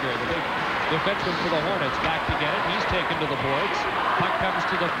Terwilliger, the big defenseman for the Hornets, back to get it. He's taken to the boards. Puck comes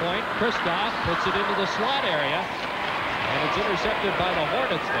to the point. Kristoff puts it into the slot area, and it's intercepted by the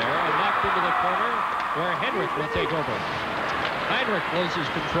Hornets there and knocked into the corner where Henrik will take over. Heinrich loses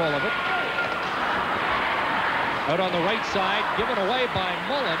control of it. Out on the right side, given away by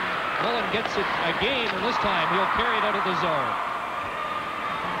Mullen. Mullen gets it again, and this time he'll carry it out of the zone.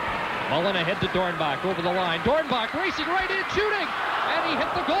 Mullen ahead to Dornbach over the line. Dornbach racing right in, shooting, and he hit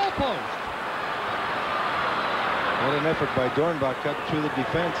the goalpost. What an effort by Dornbach, cutting through the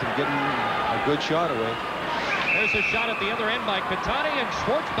defense and getting a good shot away. There's a shot at the other end by Catani, and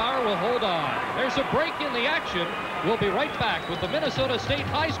Schwartzbauer will hold on. There's a break in the action. We'll be right back with the Minnesota State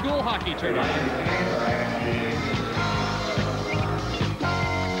High School Hockey Tournament.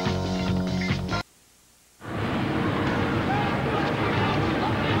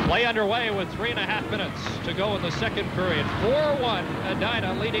 underway with 3.5 minutes to go in the second period. 4-1,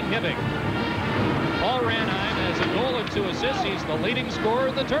 Edina leading Hibbing. Paul Ranheim has a goal and 2 assists. He's the leading scorer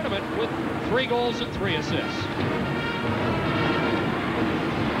in the tournament with 3 goals and 3 assists.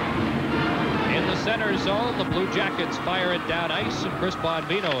 In the center zone, the Blue Jackets fire it down ice, and Chris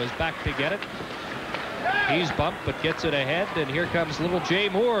Bonvino is back to get it. He's bumped, but gets it ahead, and here comes little Jay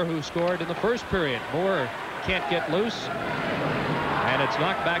Moore, who scored in the first period. Moore can't get loose, and it's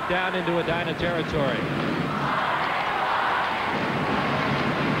knocked back down into Edina territory.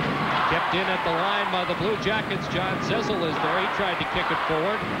 Kept in at the line by the Blue Jackets. John Zezel is there. He tried to kick it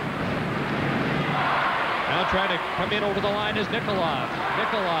forward. Now trying to come in over the line is Nikolov.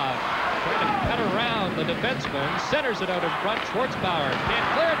 Nikolov trying to cut around the defenseman. Centers it out in front. Schwartzbauer can't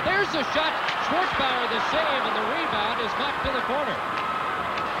clear it. There's the shot. Schwartzbauer the save, and the rebound is knocked to the corner.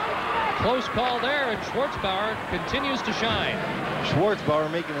 Close call there, and Schwartzbauer continues to shine. Schwartzbauer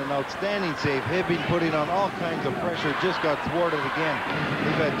making an outstanding save. Hibbing putting on all kinds of pressure, just got thwarted again.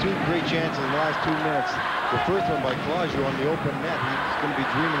 They've had 2 great chances in the last 2 minutes. The first one by Claudio on the open net. He's going to be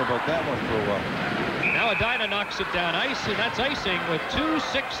dreaming about that one for a while. Now Edina knocks it down ice, and that's icing with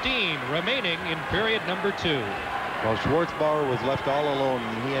 2:16 remaining in period number 2. Well, Schwartzbauer was left all alone,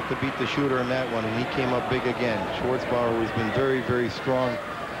 and he had to beat the shooter in that one, and he came up big again. Schwartzbauer has been very, very strong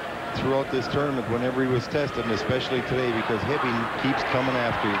throughout this tournament whenever he was tested, and especially today, because Hibbing keeps coming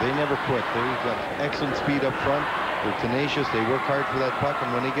after you. They never quit. They've got excellent speed up front. They're tenacious. They work hard for that puck,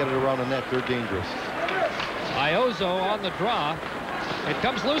 and when they get it around the net, they're dangerous. Iozo on the draw. It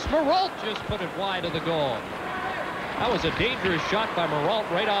comes loose. Maralt just put it wide of the goal. That was a dangerous shot by Maralt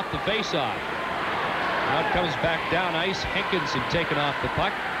right off the faceoff. Now it comes back down ice. Henkinson taking off the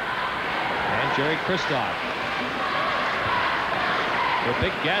puck. And Jerry Kristoff. The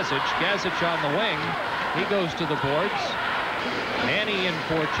big Gazic. Gazic on the wing. He goes to the boards. Manny in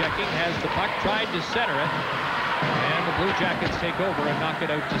for checking. Has the puck. Tried to center it. And the Blue Jackets take over and knock it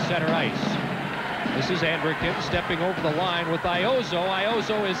out to center ice. This is Andrikin stepping over the line with Iozo.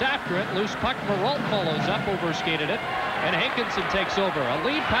 Iozo is after it. Loose puck. Maralt follows up. Overskated it. And Henkinson takes over. A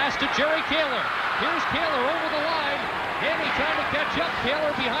lead pass to Jerry Kaler. Here's Kaler over the line. Henny trying to catch up. Kaler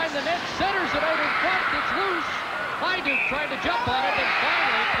behind the net. Centers it out in front. It's loose. Hajduk trying to jump on it. And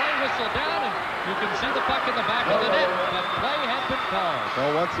finally, play whistle down. And you can see the puck in the back of the net. But play had been called.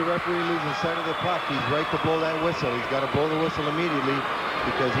 Well, once the referee loses sight of the puck, he's right to blow that whistle. He's got to blow the whistle immediately,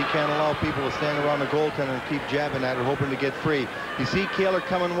 because he can't allow people to stand around the goaltender and keep jabbing at it, hoping to get free. You see Kaler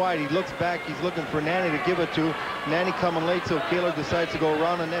coming wide. He looks back. He's looking for Nanny to give it to. Nanny coming late, so Kaler decides to go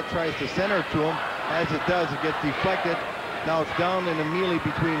around the net, tries to center it to him. As it does, it gets deflected. Now it's down in a melee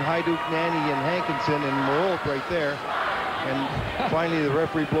between Hajduk, Nanny, and Hankinson, and Maralt right there. And finally, the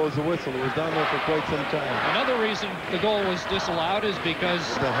referee blows the whistle. It was down there for quite some time. Another reason the goal was disallowed is because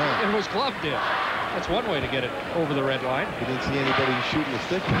it was gloved in. That's one way to get it over the red line. You didn't see anybody shooting the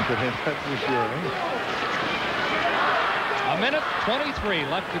stick with him, that's for sure. A minute 23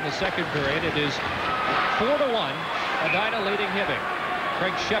 left in the second period. It is 4-1. Edina leading Hibbing.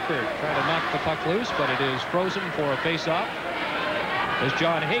 Craig Shepard trying to knock the puck loose, but it is frozen for a face-off as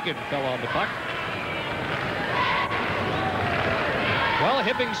John Hagan fell on the puck. Well,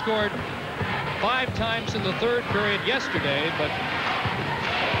 Hibbing scored 5 times in the third period yesterday, but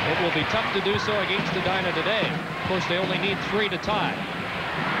it will be tough to do so against Edina today. Of course, they only need 3 to tie.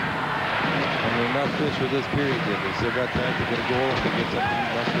 And they're not finished for this period yet. They still got time to get a goal if they get something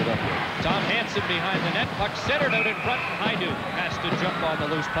messed it up with. Tom Hansen behind the net. Puck centered out in front. Hajduk has to jump on the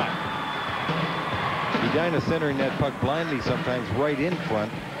loose puck. Edina centering that puck blindly sometimes right in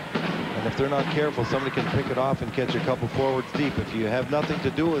front. And if they're not careful, somebody can pick it off and catch a couple forwards deep. If you have nothing to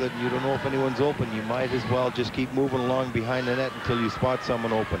do with it and you don't know if anyone's open, you might as well just keep moving along behind the net until you spot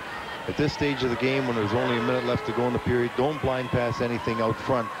someone open. At this stage of the game, when there's only a minute left to go in the period, don't blind pass anything out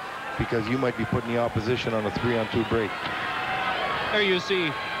front, because you might be putting the opposition on a 3-on-2 break. There you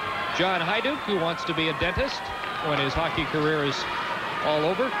see John Hajduk, who wants to be a dentist when his hockey career is all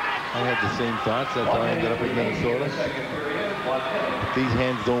over. I had the same thoughts. That's how I ended up in Minnesota. These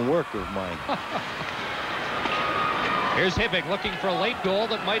hands don't work with mine. Here's Hibbing looking for a late goal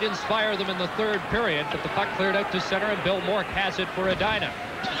that might inspire them in the third period, but the puck cleared out to center, and Bill Mork has it for Edina.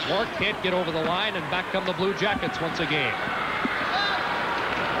 Mork can't get over the line, and back come the Blue Jackets once again.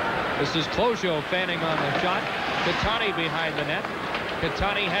 This is Closio fanning on the shot. Catani behind the net.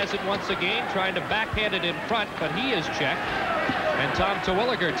 Catani has it once again, trying to backhand it in front, but he is checked. And Tom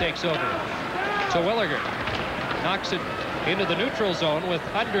Terwilliger takes over. Terwilliger knocks it into the neutral zone with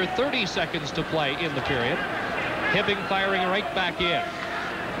under 30 seconds to play in the period. Hibbing firing right back in.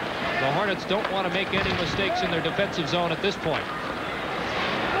 The Hornets don't want to make any mistakes in their defensive zone at this point.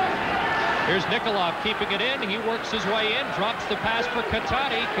 Here's Nikolov keeping it in. He works his way in, drops the pass for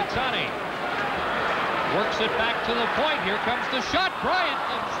Katani. Katani works it back to the point. Here comes the shot. Bryant,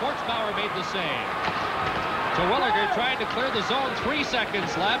 and Schwartzbauer made the save. Terwilliger trying to clear the zone. 3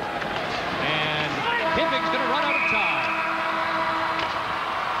 seconds left. And Hibbing's going to run out of time.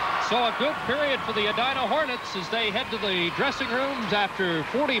 So a good period for the Edina Hornets as they head to the dressing rooms after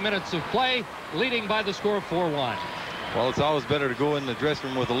 40 minutes of play, leading by the score of 4-1. Well, it's always better to go in the dressing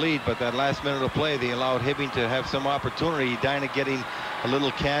room with a lead, but that last minute of play, they allowed Hibbing to have some opportunity. Edina getting a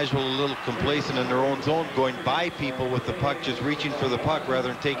little casual, a little complacent in their own zone, going by people with the puck, just reaching for the puck rather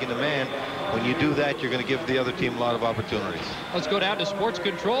than taking the man. When you do that, you're going to give the other team a lot of opportunities. Let's go down to Sports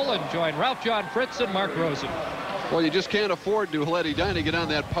Control and join Ralph John Fritz and Mark Rosen. Well, you just can't afford to let Edina get on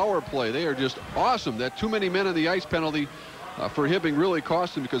that power play. They are just awesome. That too many men on the ice penalty for Hibbing really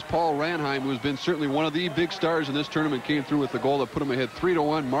cost him, because Paul Ranheim, who has been certainly one of the big stars in this tournament, came through with the goal that put him ahead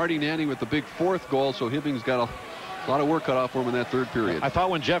 3-1. Marty Nanny with the big 4th goal, so Hibbing's got a lot of work cut off for him in that 3rd period. I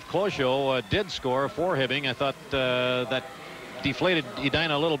thought when Jeff Closio did score for Hibbing, I thought that deflated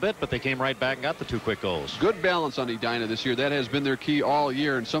Edina a little bit, but they came right back and got the 2 quick goals. Good balance on Edina this year. That has been their key all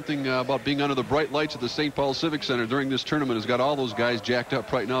year, and something about being under the bright lights at the St. Paul Civic Center during this tournament has got all those guys jacked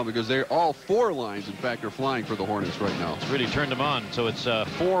up right now, because they're all 4 lines, in fact, are flying for the Hornets right now. It's really turned them on. So it's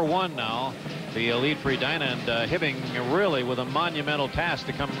 4-1 now. The lead for Edina, and Hibbing really with a monumental task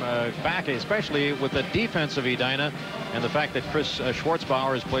to come back, especially with the defense of Edina and the fact that Chris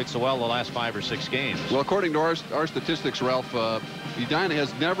Schwartzbauer has played so well the last 5 or 6 games. Well, according to our statistics, Ralph, Edina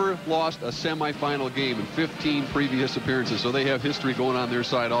has never lost a semifinal game in 15 previous appearances, so they have history going on their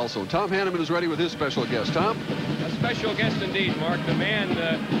side also. Tom Hanneman is ready with his special guest. Tom? A special guest indeed, Mark. The man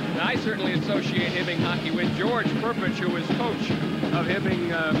I certainly associate Hibbing hockey with, George Perpich, who was coach of Hibbing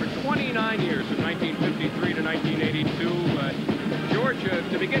for 29 years, from 1953 to 1982. George,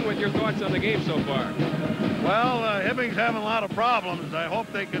 to begin with, your thoughts on the game so far? Well, Hibbing's having a lot of problems. I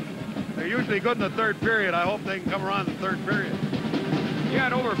hope they can. They're usually good in the 3rd period. I hope they can come around the 3rd period. You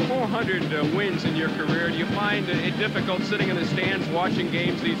had over 400 wins in your career. Do you find it difficult sitting in the stands watching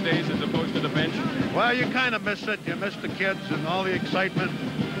games these days as opposed to the bench? Well, you kind of miss it. You miss the kids and all the excitement.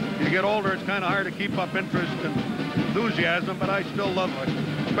 You get older, it's kind of hard to keep up interest and enthusiasm, but I still love it,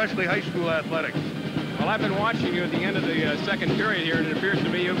 especially high school athletics. Well, I've been watching you at the end of the 2nd period here, and it appears to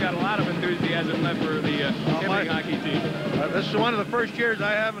me you've got a lot of enthusiasm left for the Hibbing hockey team. This is one of the first years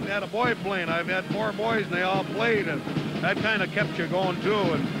I haven't had a boy playing. I've had 4 boys, and they all played, and that kind of kept you going, too.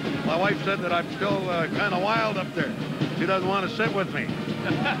 And my wife said that I'm still kind of wild up there. She doesn't want to sit with me.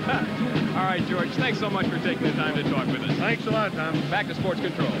 All right, George, thanks so much for taking the time to talk with us. Thanks a lot, Tom. Back to Sports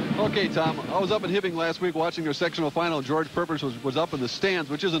Control. Okay, Tom, I was up in Hibbing last week watching their sectional final. George Perpich was up in the stands,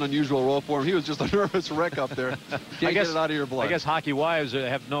 which is an unusual role for him. He was just a nervous wreck up there. Can't get it out of your blood. I guess hockey wives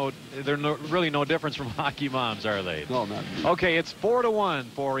have really no difference from hockey moms, are they? No, not. Okay, it's 4-1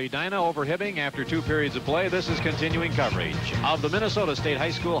 for Edina over Hibbing after 2 periods of play. This is continuing coverage of the Minnesota State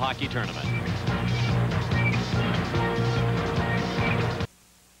High School Hockey Tournament.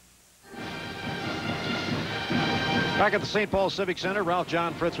 Back at the St. Paul Civic Center, Ralph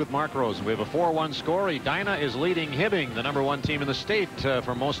John Fritz with Mark Rosen. We have a 4-1 score. Edina is leading Hibbing, the #1 team in the state,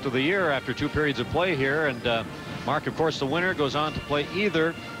 for most of the year after 2 periods of play here. And Mark, of course, the winner goes on to play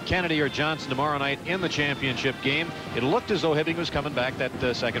either Kennedy or Johnson tomorrow night in the championship game. It looked as though Hibbing was coming back that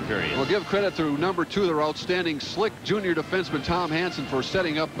 2nd period. Well, give credit to #2, their outstanding slick junior defenseman Tom Hansen, for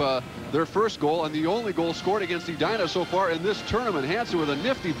setting up their 1st goal and the only goal scored against Edina so far in this tournament. Hansen with a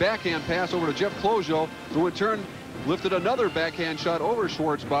nifty backhand pass over to Jeff Closio, who in turn lifted another backhand shot over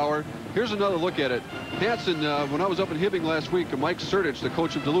Schwartzbauer. Here's another look at it. Hansen, when I was up in Hibbing last week, Mike Sertich, the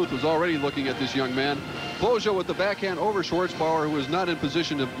coach of Duluth, was already looking at this young man. Closio with the backhand over Schwartzbauer, who is not in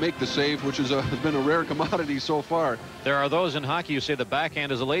position to make the save, which has been a rare commodity so far. There are those in hockey who say the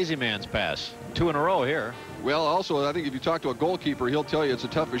backhand is a lazy man's pass. 2 in a row here. Well, also, I think if you talk to a goalkeeper, he'll tell you it's the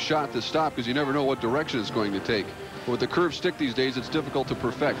toughest shot to stop because you never know what direction it's going to take. But with the curved stick these days, it's difficult to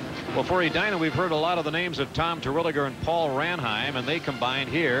perfect. Well, for Edina, we've heard a lot of the names of Tom Terwilliger and Paul Ranheim, and they combined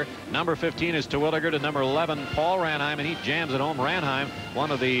here. Number 15 is Terwilliger to number 11, Paul Ranheim, and he jams at home. Ranheim,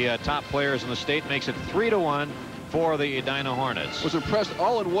 one of the top players in the state, makes it 3-1 for the Edina Hornets. Was impressed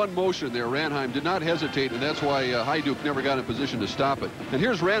all in one motion there. Ranheim did not hesitate, and that's why Hajduk never got in position to stop it. And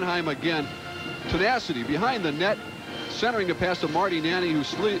here's Ranheim again. Tenacity behind the net, centering it past to Marty Nanny, who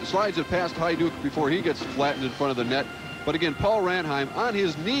slides it past Hajduk before he gets flattened in front of the net. But again, Paul Ranheim on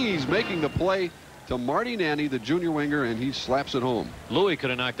his knees making the play to Marty Nanny, the junior winger, and he slaps it home. Louis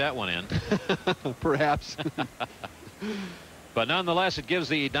could have knocked that one in. Perhaps. But nonetheless, it gives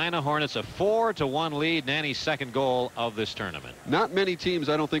the Edina Hornets a 4-1 lead. Nanny's second goal of this tournament. Not many teams,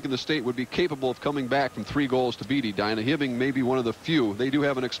 I don't think, in the state would be capable of coming back from 3 goals to beat Edina. Hibbing may be one of the few. They do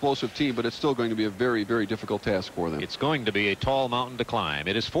have an explosive team, but it's still going to be a very, very difficult task for them. It's going to be a tall mountain to climb.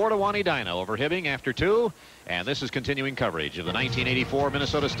 It is 4-1 Edina over Hibbing after 2. And this is continuing coverage of the 1984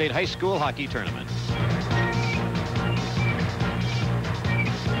 Minnesota State High School Hockey Tournament.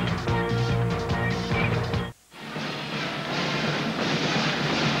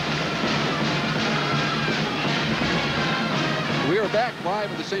 We are back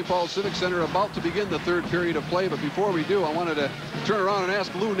live at the St. Paul Civic Center, about to begin the third period of play. But before we do, I wanted to turn around and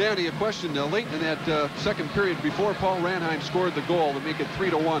ask Lou Nanny a question. Late in that second period, before Paul Ranheim scored the goal to make it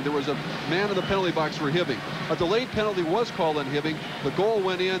 3-1, there was a man in the penalty box for Hibbing. A delayed penalty was called on Hibbing. The goal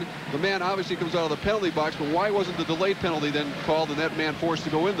went in. The man obviously comes out of the penalty box, but why wasn't the delayed penalty then called and that man forced to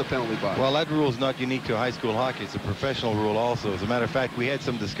go in the penalty box? Well, that rule is not unique to high school hockey. It's a professional rule also. As a matter of fact, we had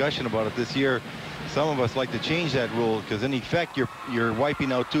some discussion about it this year. Some of us like to change that rule because in effect you're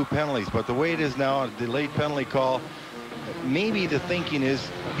wiping out 2 penalties. But the way it is now, a delayed penalty call, maybe the thinking is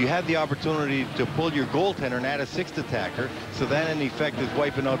you have the opportunity to pull your goaltender and add a 6th attacker. So that in effect is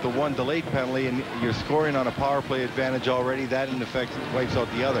wiping out the 1 delayed penalty, and you're scoring on a power play advantage already. That in effect wipes out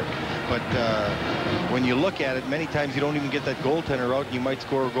the other. But when you look at it, many times you don't even get that goaltender out. You might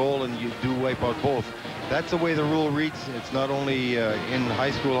score a goal and you do wipe out both. That's the way the rule reads. It's not only in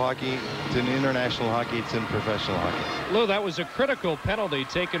high school hockey, it's in international hockey, it's in professional hockey. Lou, that was a critical penalty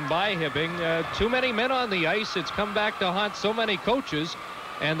taken by Hibbing. Too many men on the ice. It's come back to haunt so many coaches.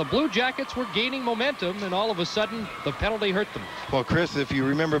 And the Blue Jackets were gaining momentum, and all of a sudden, the penalty hurt them. Well, Chris, if you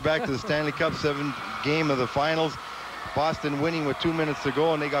remember back to the Stanley Cup 7th game of the finals, Boston winning with 2 minutes to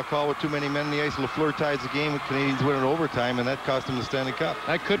go, and they got called with too many men in the ice. Lafleur ties the game with Canadians winning overtime, and that cost them the Stanley Cup.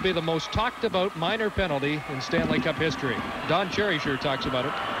 That could be the most talked about minor penalty in Stanley Cup history. Don Cherry sure talks about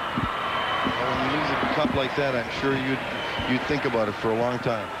it. Well, when you lose a cup like that, I'm sure you'd think about it for a long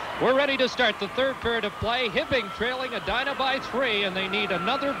time. We're ready to start the third period of play. Hibbing trailing Edina by 3, and they need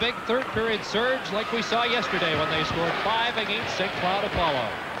another big third period surge like we saw yesterday when they scored 5 against St. Cloud Apollo.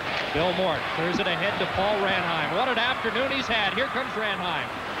 Bill Mort clears it ahead to Paul Ranheim. What an afternoon he's had. Here comes Ranheim.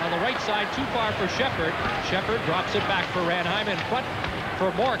 On the right side, too far for Shepard. Shepard drops it back for Ranheim. In front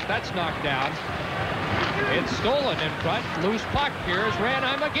for Mort. That's knocked down. It's stolen in front. Loose puck. Here's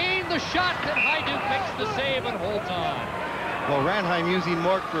Ranheim again. The shot, and Hajduk makes the save and holds on. Well, Ranheim using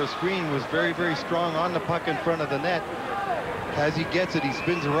Mort for a screen was very, very strong on the puck in front of the net. As he gets it, he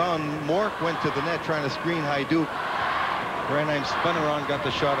spins around. Mort went to the net trying to screen Hajduk. Ranheim spun around, got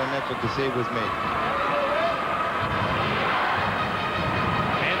the shot on net, but the save was made.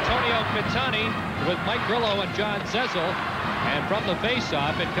 Antonio Catani with Mike Grillo and John Zezel. And from the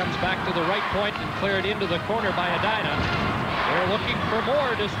face-off, it comes back to the right point and cleared into the corner by Edina. They're looking for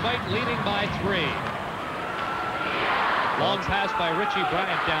more despite leading by 3. Long pass by Richie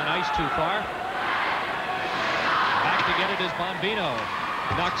Bryant down ice too far. Back to get it is Bombino.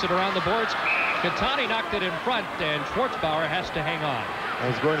 Knocks it around the boards. Catani knocked it in front, and Schwartzbauer has to hang on. I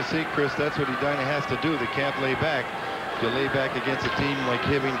was going to say, Chris, that's what Edina has to do. They can't lay back. If you lay back against a team like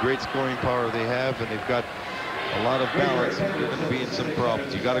Hibbing, great scoring power they have, and they've got a lot of balance, you're going to be in some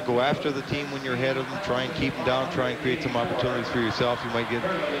problems. You got to go after the team when you're ahead of them, try and keep them down, try and create some opportunities for yourself. You might get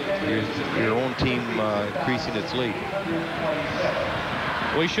your own team increasing its lead.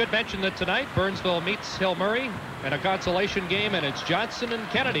 We should mention that tonight Burnsville meets Hill Murray in a consolation game, and it's Johnson and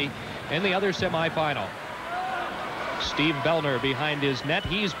Kennedy in the other semifinal. Steve Bellner behind his net.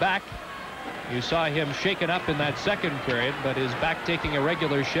 He's back. You saw him shaken up in that second period, but is back taking a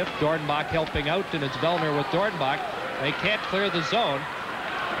regular shift. Dornbach helping out, and it's Bellner with Dornbach. They can't clear the zone.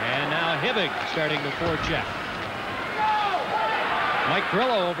 And now Hibbing starting to forecheck. Mike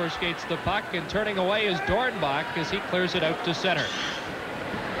Grillo overskates the puck, and turning away is Dornbach as he clears it out to center.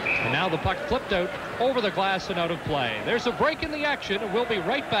 And now the puck flipped out over the glass and out of play. There's a break in the action, and we'll be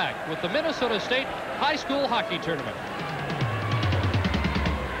right back with the Minnesota State High School Hockey Tournament.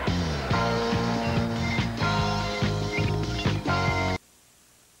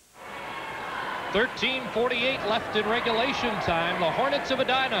 13:48 left in regulation time. The Hornets of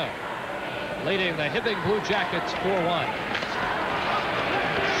Edina leading the Hibbing Blue Jackets 4-1.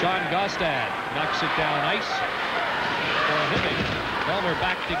 Sean Gostad knocks it down ice for Hibbing. Bellner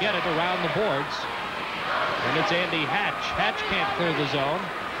back to get it around the boards. And it's Andy Hatch. Hatch can't clear the zone.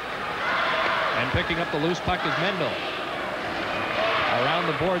 And picking up the loose puck is Mendel. Around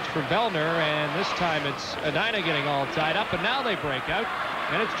the boards for Bellner, and this time it's Edina getting all tied up, and now they break out.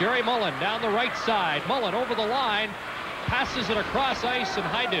 And it's Jerry Mullen down the right side. Mullen over the line, passes it across ice, and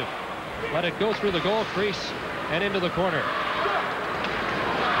Hajduk let it go through the goal crease and into the corner.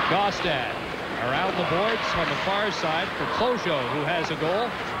 Gostad around the boards on the far side for Klojo, who has a goal.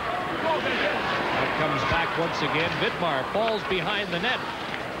 That comes back once again. Vidmar falls behind the net.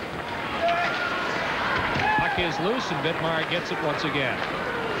 Puck is loose, and Vidmar gets it once again.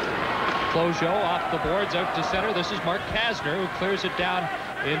 Klojo off the boards out to center. This is Mark Kasner, who clears it down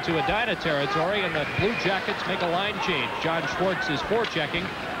into Edina territory, and the Blue Jackets make a line change. John Schwartz is forechecking,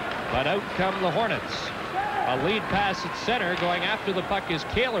 but out come the Hornets. A lead pass at center. Going after the puck is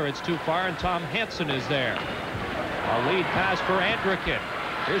Kaler. It's too far, and Tom Hansen is there. A lead pass for Andrikin.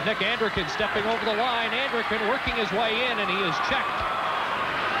 Here's Nick Andrikin stepping over the line. Andrikin working his way in, and he is checked.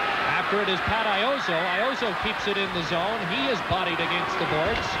 After it is Pat Iozo. Iozo keeps it in the zone. He is bodied against the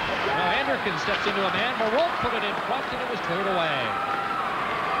boards. Now Andrikin steps into a man. Marot put it in front, and it was cleared away.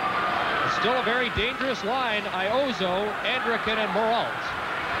 It's still a very dangerous line. Iozo, Andrikin, and Marot.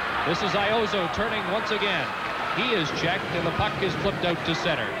 This is Iozo turning once again. He is checked, and the puck is flipped out to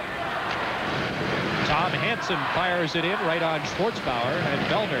center. Tom Hansen fires it in right on Schwartzbauer, and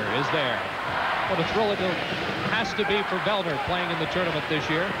Vellner is there. What a thrill it has to be for Vellner playing in the tournament this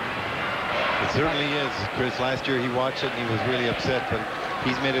year. It certainly is, Chris. Last year he watched it and he was really upset, but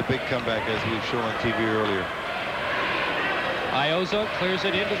he's made a big comeback, as we've shown on TV earlier. Iozo clears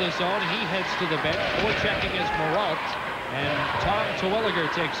it into the zone. He heads to the bench. Forechecking is Maralt, and Tom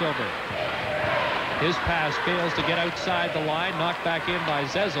Terwilliger takes over. His pass fails to get outside the line, knocked back in by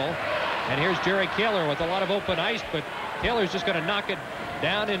Zezel. And here's Jerry Kaler with a lot of open ice, but Kaler's just going to knock it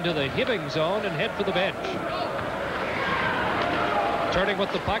down into the Hibbing zone and head for the bench. Turning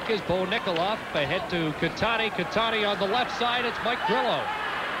with the puck is Bo Nikolov. Ahead to Catani. Catani on the left side. It's Mike Grillo.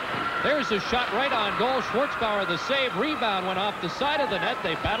 There's a shot right on goal. Schwartzbauer the save. Rebound went off the side of the net.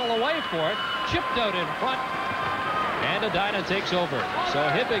 They battle away for it. Chipped out in front. And Edina takes over. So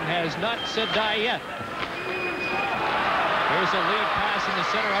Hibbing has not said die yet. There's a lead pass in the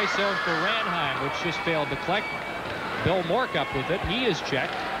center ice zone for Ranheim, which just failed to collect. Bill Mork up with it. He is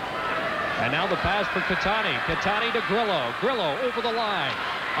checked. And now the pass for Catani. Catani to Grillo. Grillo over the line.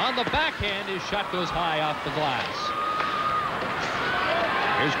 On the backhand, his shot goes high off the glass.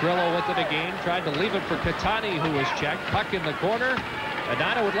 Here's Grillo with it again. Tried to leave it for Catani, who was checked. Puck in the corner.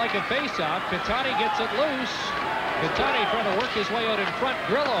 Edina would like a face-off. Catani gets it loose. Catani trying to work his way out in front.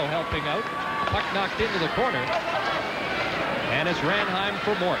 Grillo helping out. Puck knocked into the corner. And it's Ranheim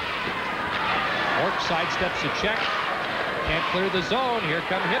for Mork. Mork sidesteps a check. Can't clear the zone. Here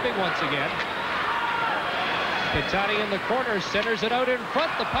come Hibbing once again. Catani in the corner, centers it out in front.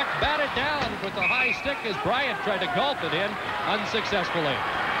 The puck batted down with the high stick as Bryant tried to gulp it in unsuccessfully.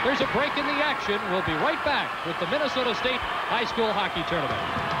 There's a break in the action. We'll be right back with the Minnesota State High School Hockey Tournament.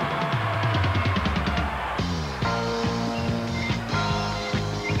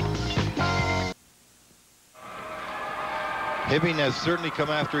 Hibbing has certainly come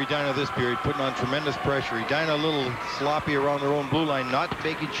after Edina this period, putting on tremendous pressure. Edina a little sloppy around their own blue line, not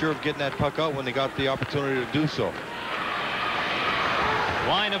making sure of getting that puck out when they got the opportunity to do so.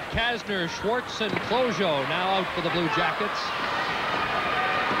 Line of Kasner, Schwartz, and Klojo now out for the Blue Jackets.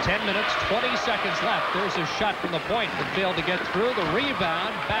 10 minutes, 20 seconds left. There's a shot from the point that failed to get through. The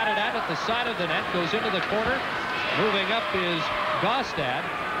rebound, batted at the side of the net, goes into the corner. Moving up is Gostad.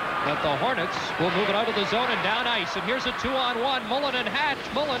 But the Hornets will move it out of the zone and down ice. And here's a 2-on-1. Mullen and Hatch.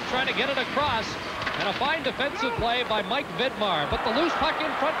 Mullen trying to get it across. And a fine defensive play by Mike Vidmar. But the loose puck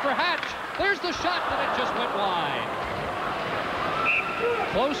in front for Hatch. There's the shot, and it just went wide.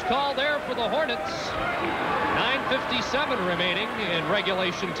 Close call there for the Hornets. 9:57 remaining in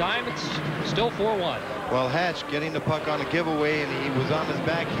regulation time. It's still 4-1. Well, Hatch getting the puck on a giveaway, and he was on his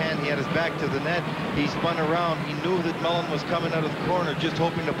backhand. He had his back to the net. He spun around. He knew that Mullen was coming out of the corner, just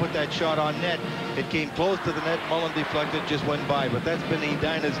hoping to put that shot on net. It came close to the net. Mullen deflected, just went by. But that's been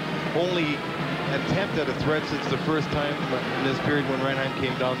Edina's only attempt at a threat since the first time in this period when Ranheim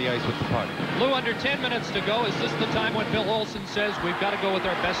came down the ice with the puck. Lou, under 10 minutes to go. Is this the time when Bill Olson says we've got to go with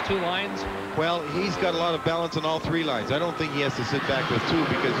our best two lines? Well, he's got a lot of balance on all three lines. I don't think he has to sit back with two,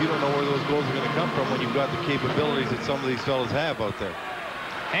 because you don't know where those goals are going to come from when you've got the capabilities that some of these fellas have out there.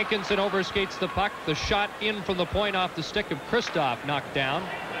 Hankinson overskates the puck. The shot in from the point off the stick of Kristoff, knocked down.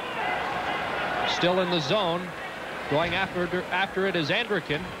 Still in the zone. Going after it is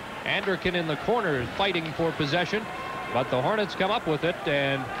Andrikin. Andrikin in the corner fighting for possession. But the Hornets come up with it,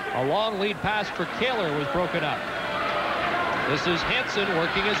 and a long lead pass for Kaler was broken up. This is Hansen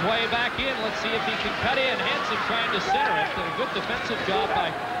working his way back in. Let's see if he can cut in. Hansen trying to center it. A good defensive job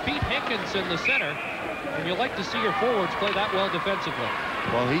by Pete Hankinson, the center. And you like to see your forwards play that well defensively.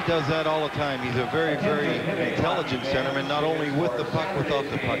 Well, he does that all the time. He's a very, very intelligent centerman, not only with the puck, without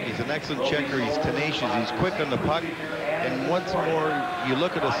the puck. He's an excellent checker. He's tenacious. He's quick on the puck. And once more, you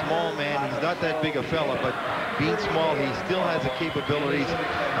look at a small man. He's not that big a fella, but being small, he still has the capabilities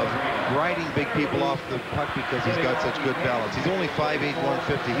of riding big people off the puck because he's got such good balance. He's only 5'8",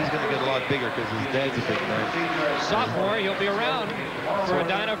 150. He's going to get a lot bigger because his dad's a big man. Sophomore, he'll be around for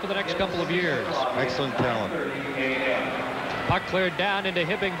Edina for the next couple of years. Excellent talent. Puck cleared down into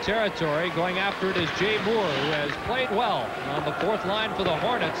Hibbing territory. Going after it is Jay Moore, who has played well on the fourth line for the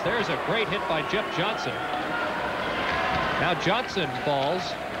Hornets. There's a great hit by Jeff Johnson. Now Johnson falls,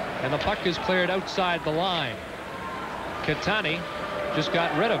 and the puck is cleared outside the line. Katani just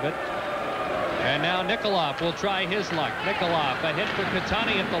got rid of it. And now Nikolov will try his luck. Nikolov, a hit for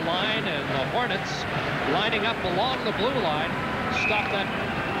Katani at the line, and the Hornets lining up along the blue line. Stop that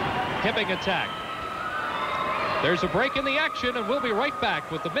Hibbing attack. There's a break in the action, and we'll be right back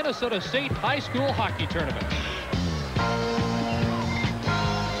with the Minnesota State High School Hockey Tournament.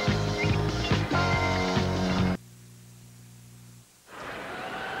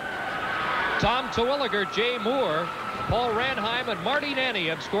 Tom Terwilliger, Jay Moore, Paul Ranheim, and Marty Nanny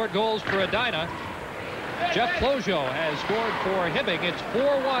have scored goals for Edina. Jeff Plojo has scored for Hibbing. It's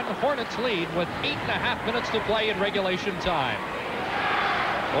 4-1 Hornets lead with 8.5 minutes to play in regulation time.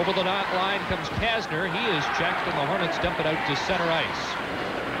 Over the dot line comes Kasner. He is checked, and the Hornets dump it out to center ice.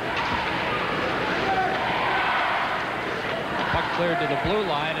 Puck cleared to the blue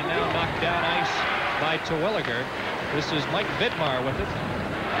line, and now knocked down ice by Terwilliger. This is Mike Vidmar with it.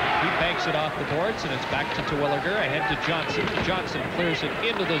 He banks it off the boards, and it's back to Terwilliger. Ahead to Johnson. Johnson clears it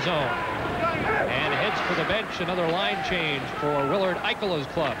into the zone and heads for the bench. Another line change for Willard Eichela's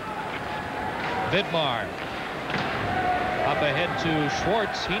club. Vidmar up ahead to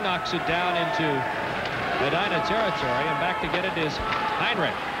Schwartz. He knocks it down into Edina territory, and back to get it is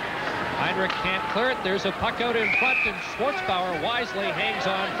Heinrich. Heinrich can't clear it. There's a puck out in front, and Schwartzbauer wisely hangs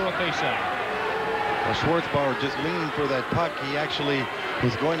on for a faceoff. Well, Schwartzbauer just leaning for that puck. He actually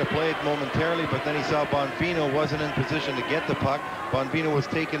was going to play it momentarily, but then he saw Bonvino wasn't in position to get the puck. Bonvino was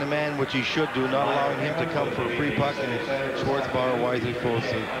taking a man, which he should do, not allowing him to come for a free puck, and Schwartzbauer wisely forced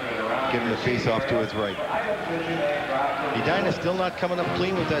to give him the face-off to his right. Edina's still not coming up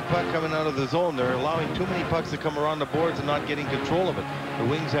clean with that puck coming out of the zone. They're allowing too many pucks to come around the boards and not getting control of it. The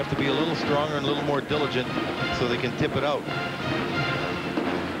wings have to be a little stronger and a little more diligent so they can tip it out.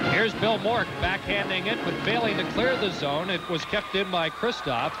 Here's Bill Mork backhanding it, but failing to clear the zone. It was kept in by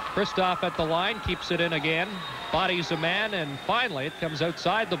Christoph. Christoph at the line, keeps it in again, bodies a man, and finally it comes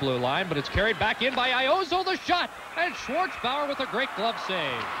outside the blue line, but it's carried back in by Iozzo. The shot, and Schwartzbauer with a great glove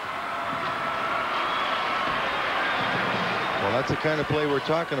save. Well, that's the kind of play we're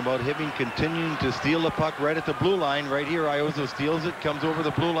talking about. Hibbing continuing to steal the puck right at the blue line. Right here, Iozzo steals it, comes over the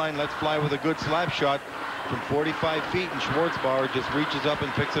blue line, lets fly with a good slap shot from 45 feet, and Schwartzbauer just reaches up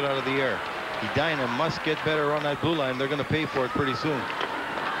and picks it out of the air. Edina must get better on that blue line. They're going to pay for it pretty soon.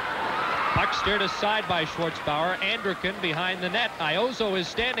 Puck steered aside by Schwartzbauer. Anderkin behind the net. Iozzo is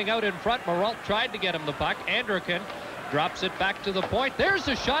standing out in front. Maralt tried to get him the puck. Anderkin drops it back to the point. There's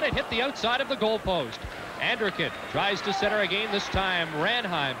the shot. It hit the outside of the goalpost. Anderkin tries to center again. This time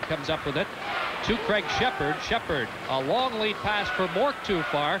Ranheim comes up with it to Craig Shepard. Shepard, a long lead pass for Mork too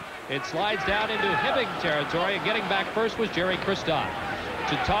far. It slides down into Hibbing territory, and getting back first was Jerry Christoph.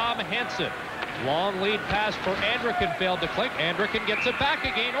 To Tom Hansen. Long lead pass for Anderkin, failed to click. Anderkin gets it back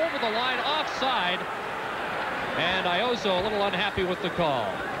again over the line, offside. And Iozzo a little unhappy with the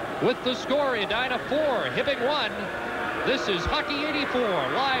call. With the score, Edina 4, Hibbing 1. This is Hockey 84,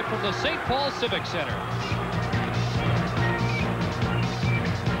 live from the St. Paul Civic Center.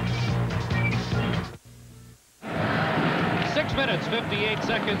 Six minutes, 58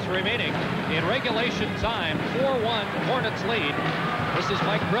 seconds remaining in regulation time. 4-1 Hornets lead. This is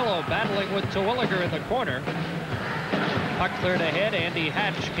Mike Grillo battling with Terwilliger in the corner. Puck cleared ahead. Andy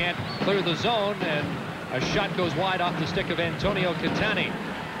Hatch can't clear the zone, and a shot goes wide off the stick of Antonio Catani.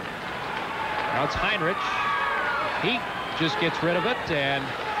 Now it's Heinrich. He just gets rid of it, and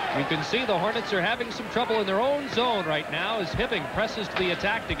you can see the Hornets are having some trouble in their own zone right now as Hibbing presses to the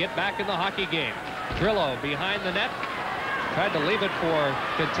attack to get back in the hockey game. Grillo behind the net. Tried to leave it for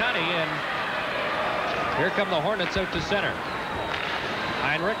Catani, and here come the Hornets out to center.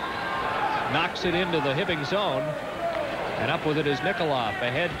 Heinrich knocks it into the Hibbing zone, and up with it is Nikolov.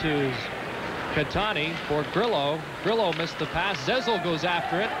 Ahead to Catani for Grillo. Grillo missed the pass. Zezel goes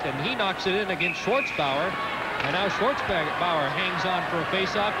after it, and he knocks it in against Schwartzbauer. And now Schwartzbauer hangs on for a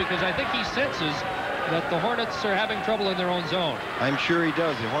faceoff because I think he senses that the Hornets are having trouble in their own zone. I'm sure he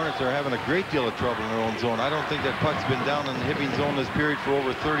does. The Hornets are having a great deal of trouble in their own zone. I don't think that puck's been down in the Hibbing zone this period for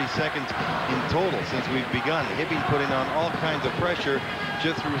over 30 seconds in total since we've begun. Hibbing putting on all kinds of pressure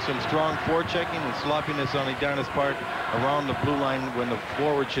just through some strong forechecking and sloppiness on Edina's part around the blue line when the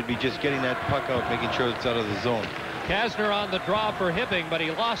forward should be just getting that puck out, making sure it's out of the zone. Kasner on the draw for Hibbing, but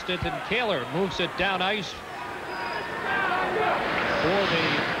he lost it, and Kaler moves it down ice for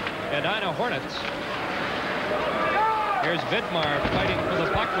the Edina Hornets. Here's Vidmar fighting for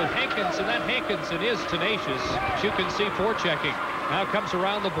the puck with Hankinson. That Hankinson is tenacious. As you can see, forechecking. Now comes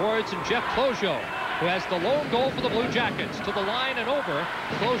around the boards, and Jeff Clojo, who has the lone goal for the Blue Jackets. To the line and over.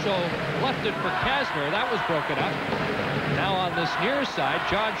 Clojo left it for Kasner. That was broken up. Now on this near side,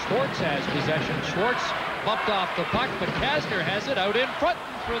 John Schwartz has possession. Schwartz bumped off the puck, but Kasner has it out in front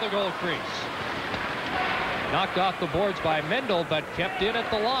through the goal crease. Knocked off the boards by Mendel, but kept in at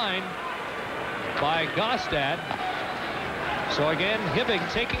the line by Gostad. So again, Hibbing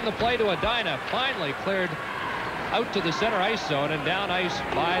taking the play to Edina, finally cleared out to the center ice zone and down ice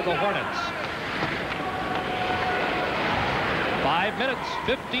by the Hornets. 5 minutes,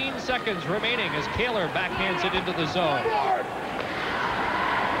 15 seconds remaining as Kaler backhands it into the zone.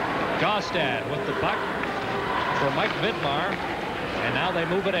 Gostad with the puck for Mike Vidmar, and now they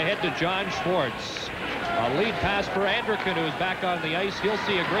move it ahead to John Schwartz. A lead pass for Andrikin, who is back on the ice. He'll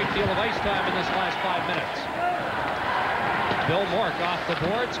see a great deal of ice time in this last 5 minutes. Bill Mork off the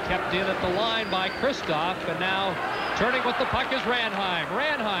boards, kept in at the line by Kristoff, and now turning with the puck is Ranheim.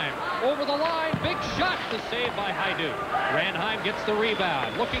 Ranheim over the line, big shot, the save by Hajduk. Ranheim gets the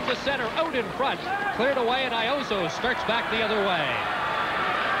rebound, looking to center, out in front, cleared away, and Iozzo starts back the other way.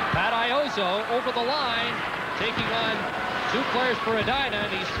 Pat Iozzo over the line, taking on two players for Edina,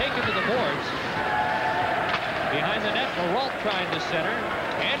 and he's taken to the boards. Behind the net, Maralt trying to center.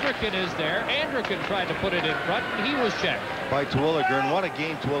 Andrikin is there. Andrikin tried to put it in front, and he was checked. By Terwilliger, and what a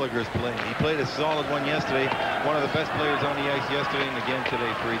game Terwilliger's playing. He played a solid one yesterday. One of the best players on the ice yesterday and again today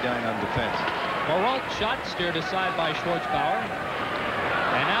for Edina on defense. Maralt shot steered aside by Schwartzbauer.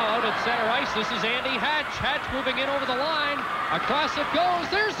 And now out at center ice, this is Andy Hatch. Hatch moving in over the line. Across it goes.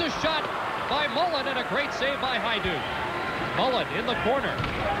 There's a shot by Mullen, and a great save by Hajduk. Mullen in the corner.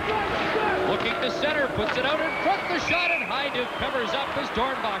 Looking to center, puts it out in front, the shot, and Hajduk covers up as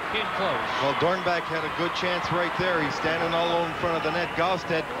Dornbach came close. Well, Dornbach had a good chance right there. He's standing all alone in front of the net.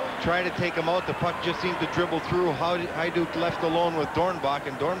 Gaustad tried to take him out. The puck just seemed to dribble through. Hajduk left alone with Dornbach,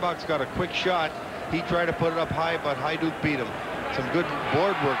 and Dornbach's got a quick shot. He tried to put it up high, but Hajduk beat him. Some good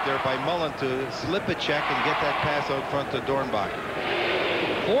board work there by Mullen to slip a check and get that pass out front to Dornbach.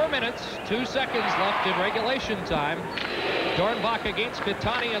 4 minutes, 2 seconds left in regulation time. Dornbach against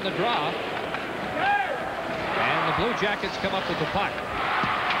Catani on the draw. And the Blue Jackets come up with the puck.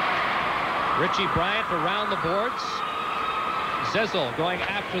 Richie Bryant around the boards. Zezel going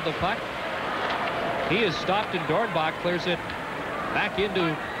after the puck. He is stopped, and Dornbach clears it back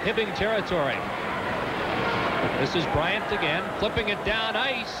into Hibbing territory. This is Bryant again, flipping it down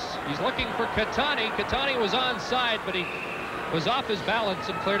ice. He's looking for Catani. Catani was onside, but he was off his balance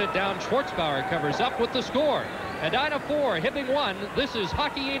and cleared it down. Schwartzbauer covers up with the score. Edina 4, Hibbing 1. This is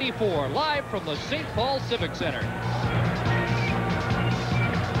Hockey 84, live from the St. Paul Civic Center.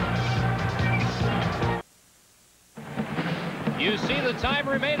 You see the time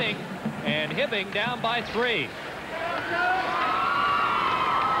remaining, and Hibbing down by 3.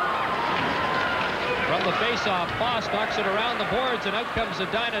 From the faceoff, Foss knocks it around the boards, and out comes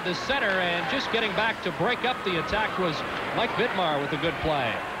Edina to center, and just getting back to break up the attack was Mike Vidmar with a good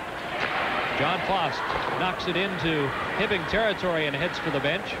play. John Foss knocks it into Hibbing territory and heads for the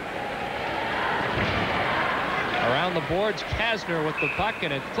bench. Around the boards, Kasner with the puck,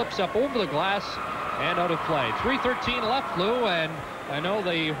 and it flips up over the glass and out of play. 3:13 left, Lou, and I know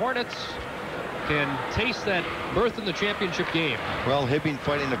the Hornets can taste that berth in the championship game. Well, Hibbing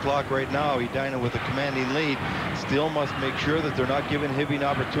fighting the clock right now. Edina with a commanding lead. Still must make sure that they're not giving Hibbing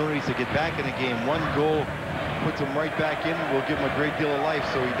opportunities to get back in the game. One goal puts them right back in, will give them a great deal of life.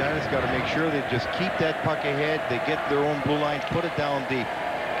 So Edina's got to make sure they just keep that puck ahead. They get their own blue line, put it down deep.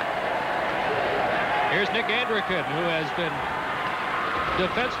 Here's Nick Andrikin, who has been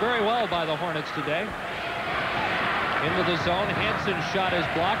defensed very well by the Hornets today. Into the zone, Hansen's shot is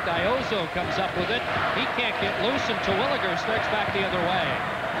blocked. Iozzo comes up with it. He can't get loose, and Terwilliger starts back the other way.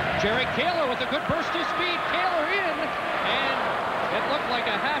 Jerry Kaler with a good burst of speed. Kaler in, and it looked like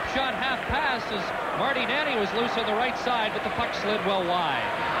a half shot, half pass as Marty Nanny was loose on the right side, but the puck slid well wide.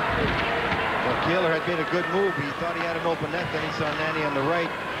 Well, Kaler had made a good move. He thought he had an open net, then he saw Nanny on the right.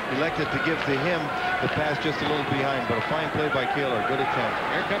 elected to give to him the pass just a little behind, but a fine play by Kaler. Good attempt.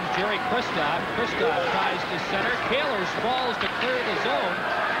 Here comes Jerry Kristoff. Kristoff tries to center. Kaler sprawls to clear the zone.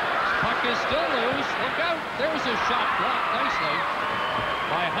 Puck is still loose. Look out. There's a shot blocked nicely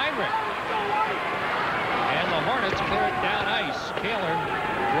by Heinrich. And the Hornets clear it down ice. Kaler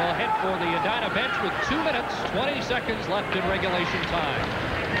will head for the Edina bench with 2 minutes, 20 seconds left in regulation time.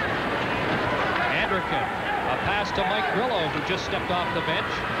 Anderkin, a pass to Mike Grillo, who just stepped off the bench.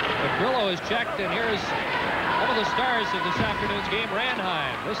 But Grillo is checked, and here's one of the stars of this afternoon's game,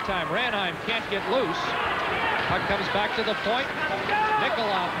 Ranheim. This time, Ranheim can't get loose. Puck comes back to the point.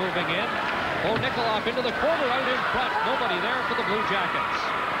 Nikolov moving in. Oh, Nikolov into the corner, out in front. Nobody there for the Blue Jackets.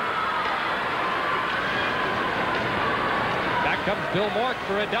 Back comes Bill Mork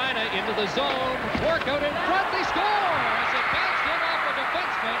for Edina into the zone. Mork out in front. They score as it bounced in off a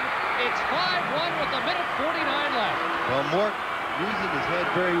defenseman. It's 5-1 with a minute 49 left. Well, Mork using his head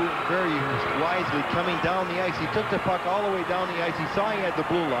very, very wisely coming down the ice. He took the puck all the way down the ice. He saw he had the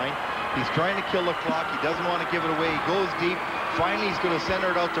blue line. He's trying to kill the clock. He doesn't want to give it away. He goes deep. Finally, he's going to center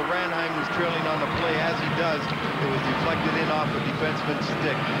it out to Ranheim, who's trailing on the play. As he does, it was deflected in off a defenseman's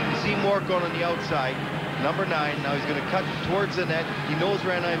stick. You see Mork going on the outside. Number 9. Now he's going to cut towards the net. He knows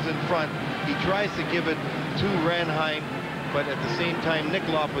Ranheim's in front. He tries to give it to Ranheim, but at the same time,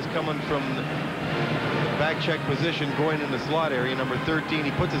 Nikolov was coming from the back check position going in the slot area, number 13.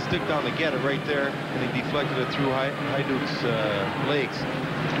 He puts his stick down to get it right there, and he deflected it through Hajduk's legs.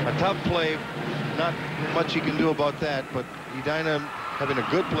 A tough play. Not much you can do about that, but Edina having a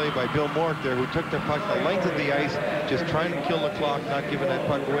good play by Bill Mork there, who took the puck the length of the ice, just trying to kill the clock, not giving that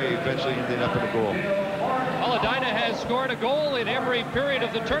puck away, eventually ended up in a goal. Well, Edina has scored a goal in every period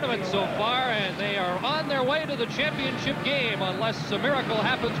of the tournament so far, and they are on their way to the championship game unless a miracle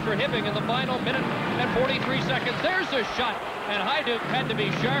happens for Hibbing in the final minute and 43 seconds. There's a shot, and Hajduk had to be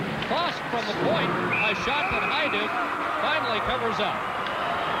sharp. Tossed from the point, a shot that Hajduk finally covers up.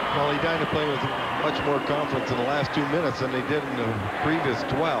 Well, Edina playing with much more confidence in the last 2 minutes than they did in the previous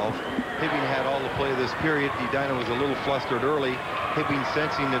 12. Hibbing had all the play this period. Edina was a little flustered early. Hibbing,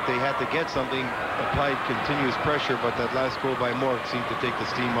 sensing that they had to get something, applied continuous pressure, but that last goal by Mork seemed to take the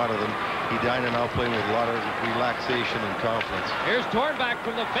steam out of them. Edina now playing with a lot of relaxation and confidence. Here's Dornbach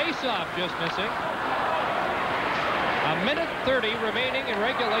from the faceoff, just missing. A minute 30 remaining in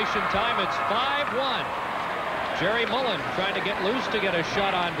regulation time. It's 5-1. Jerry Mullen trying to get loose to get a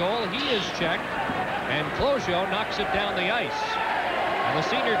shot on goal. He is checked, and Closio knocks it down the ice. And the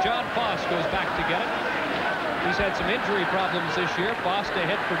senior John Foss goes back to get it. He's had some injury problems this year. Foss to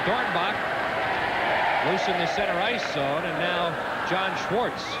hit for Dornbach. Loose in the center ice zone, and now John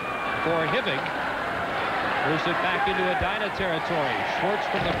Schwartz for Hibbing. Moves it back into Edina territory. Schwartz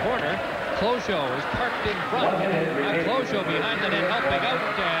from the corner. Closio is parked in front. And Closio behind the net helping out,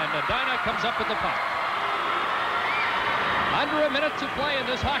 and Edina comes up with the puck. Under a minute to play in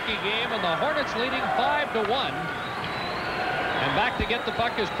this hockey game, and the Hornets leading 5-1. And back to get the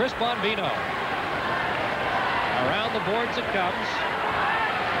puck is Chris Bombino. Around the boards it comes.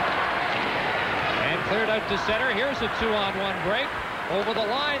 And cleared out to center. Here's a 2-on-1 break. Over the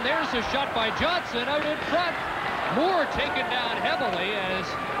line, there's a shot by Johnson out in front. Moore taken down heavily as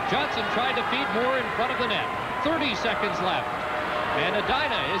Johnson tried to feed Moore in front of the net. 30 seconds left. And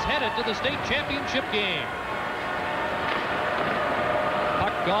Edina is headed to the state championship game.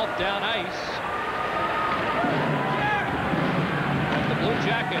 Golf down ice. The Blue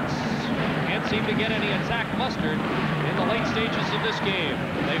Jackets can't seem to get any attack mustered in the late stages of this game.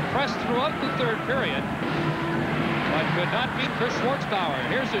 They've pressed throughout the third period, but could not beat Chris Schwartzbauer.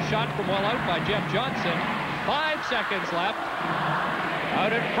 Here's a shot from well out by Jeff Johnson. 5 seconds left.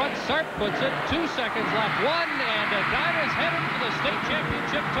 Out in front, Sarp puts it. 2 seconds left. 1, and Edina's headed for the state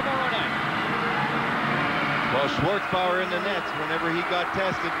championship tomorrow night. Well, Schwartzbauer in the net whenever he got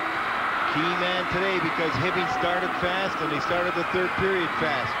tested. Key man today because Hibbing started fast and he started the third period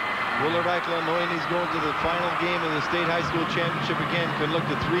fast. Willard Eichel, knowing he's going to the final game of the state high school championship again, could look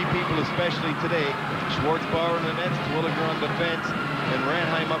to 3 people especially today. Schwartzbauer in the net, Williger on defense, and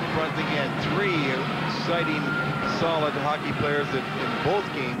Ranheim up front again. 3 exciting, solid hockey players that in both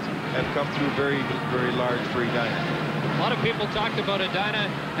games have come through very, very large for Edina. A lot of people talked about Edina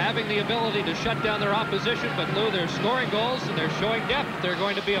having the ability to shut down their opposition, but Lou, they're scoring goals and they're showing depth. They're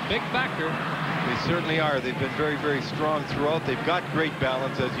going to be a big factor. They certainly are. They've been very, very strong throughout. They've got great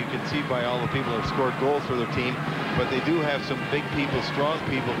balance, as you can see by all the people that have scored goals for their team. But they do have some big people, strong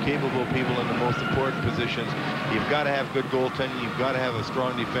people, capable people in the most important positions. You've got to have good goaltending. You've got to have a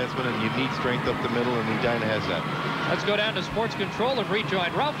strong defenseman, and you need strength up the middle, and Edina has that. Let's go down to sports control and rejoin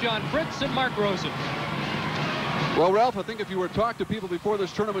Ralph John Fritz and Mark Rosen. Well, Ralph, I think if you were to talk to people before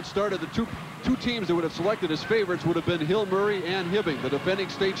this tournament started, the two teams that would have selected as favorites would have been Hill Murray and Hibbing, the defending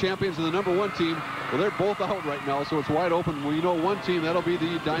state champions and the #1 team. Well, they're both out right now, so it's wide open. We know one team, that'll be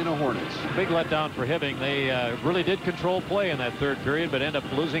the Edina Hornets. Big letdown for Hibbing. They really did control play in that third period, but end up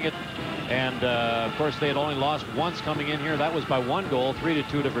losing it. And, of course, they had only lost once coming in here. That was by 1 goal,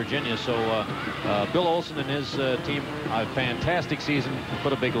 3-2 to Virginia. So Bill Olson and his team, a fantastic season,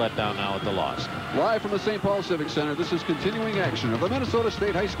 put a big letdown now at the loss. Live from the St. Paul Civic Center, this is continuing action of the Minnesota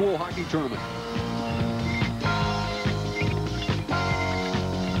State High School Hockey Tournament.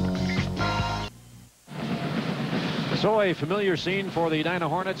 So a familiar scene for the Edina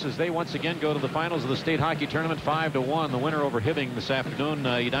Hornets as they once again go to the finals of the state hockey tournament, 5-1. The winner over Hibbing this afternoon.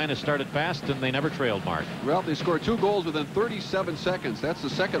 Edina started fast and they never trailed, Mark. Well, they scored 2 goals within 37 seconds. That's the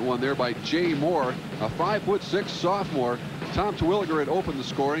second one there by Jay Moore, a 5'6" sophomore. Tom Terwilliger had opened the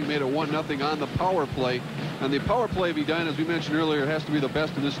scoring, made it 1-0 on the power play. And the power play of Edina, as we mentioned earlier, has to be the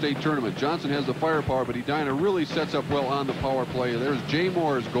best in this state tournament. Johnson has the firepower, but Edina really sets up well on the power play. There's Jay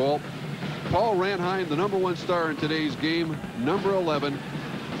Moore's goal. Paul Ranheim, the #1 star in today's game, number 11.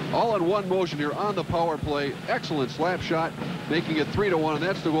 All in one motion here on the power play. Excellent slap shot, making it 3-1. And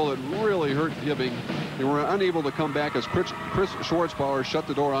that's the goal that really hurt Hibbing. They were unable to come back as Chris Schwartzbauer shut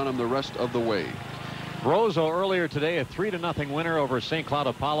the door on them the rest of the way. Roseau earlier today, a 3-0 winner over St. Cloud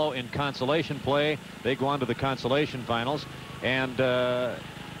Apollo in consolation play. They go on to the consolation finals. And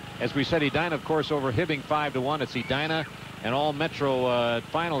as we said, Edina, of course, over Hibbing 5-1. It's Edina and all Metro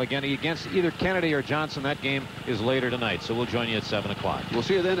final again against either Kennedy or Johnson. That game is later tonight, so we'll join you at 7 o'clock. We'll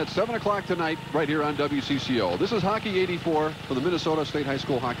see you then at 7 o'clock tonight right here on WCCO. This is Hockey 84 for the Minnesota State High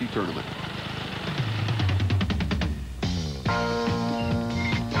School Hockey Tournament.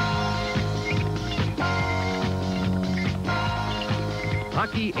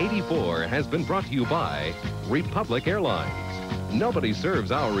 Hockey 84 has been brought to you by Republic Airlines. Nobody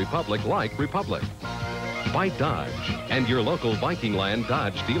serves our Republic like Republic. By Dodge and your local Viking Land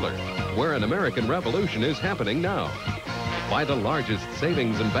Dodge dealer, where an American revolution is happening now. By the largest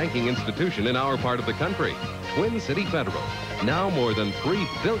savings and banking institution in our part of the country, Twin City Federal, now more than $3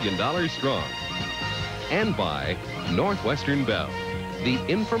 billion strong. And by Northwestern Bell, the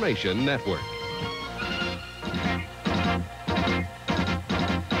information network.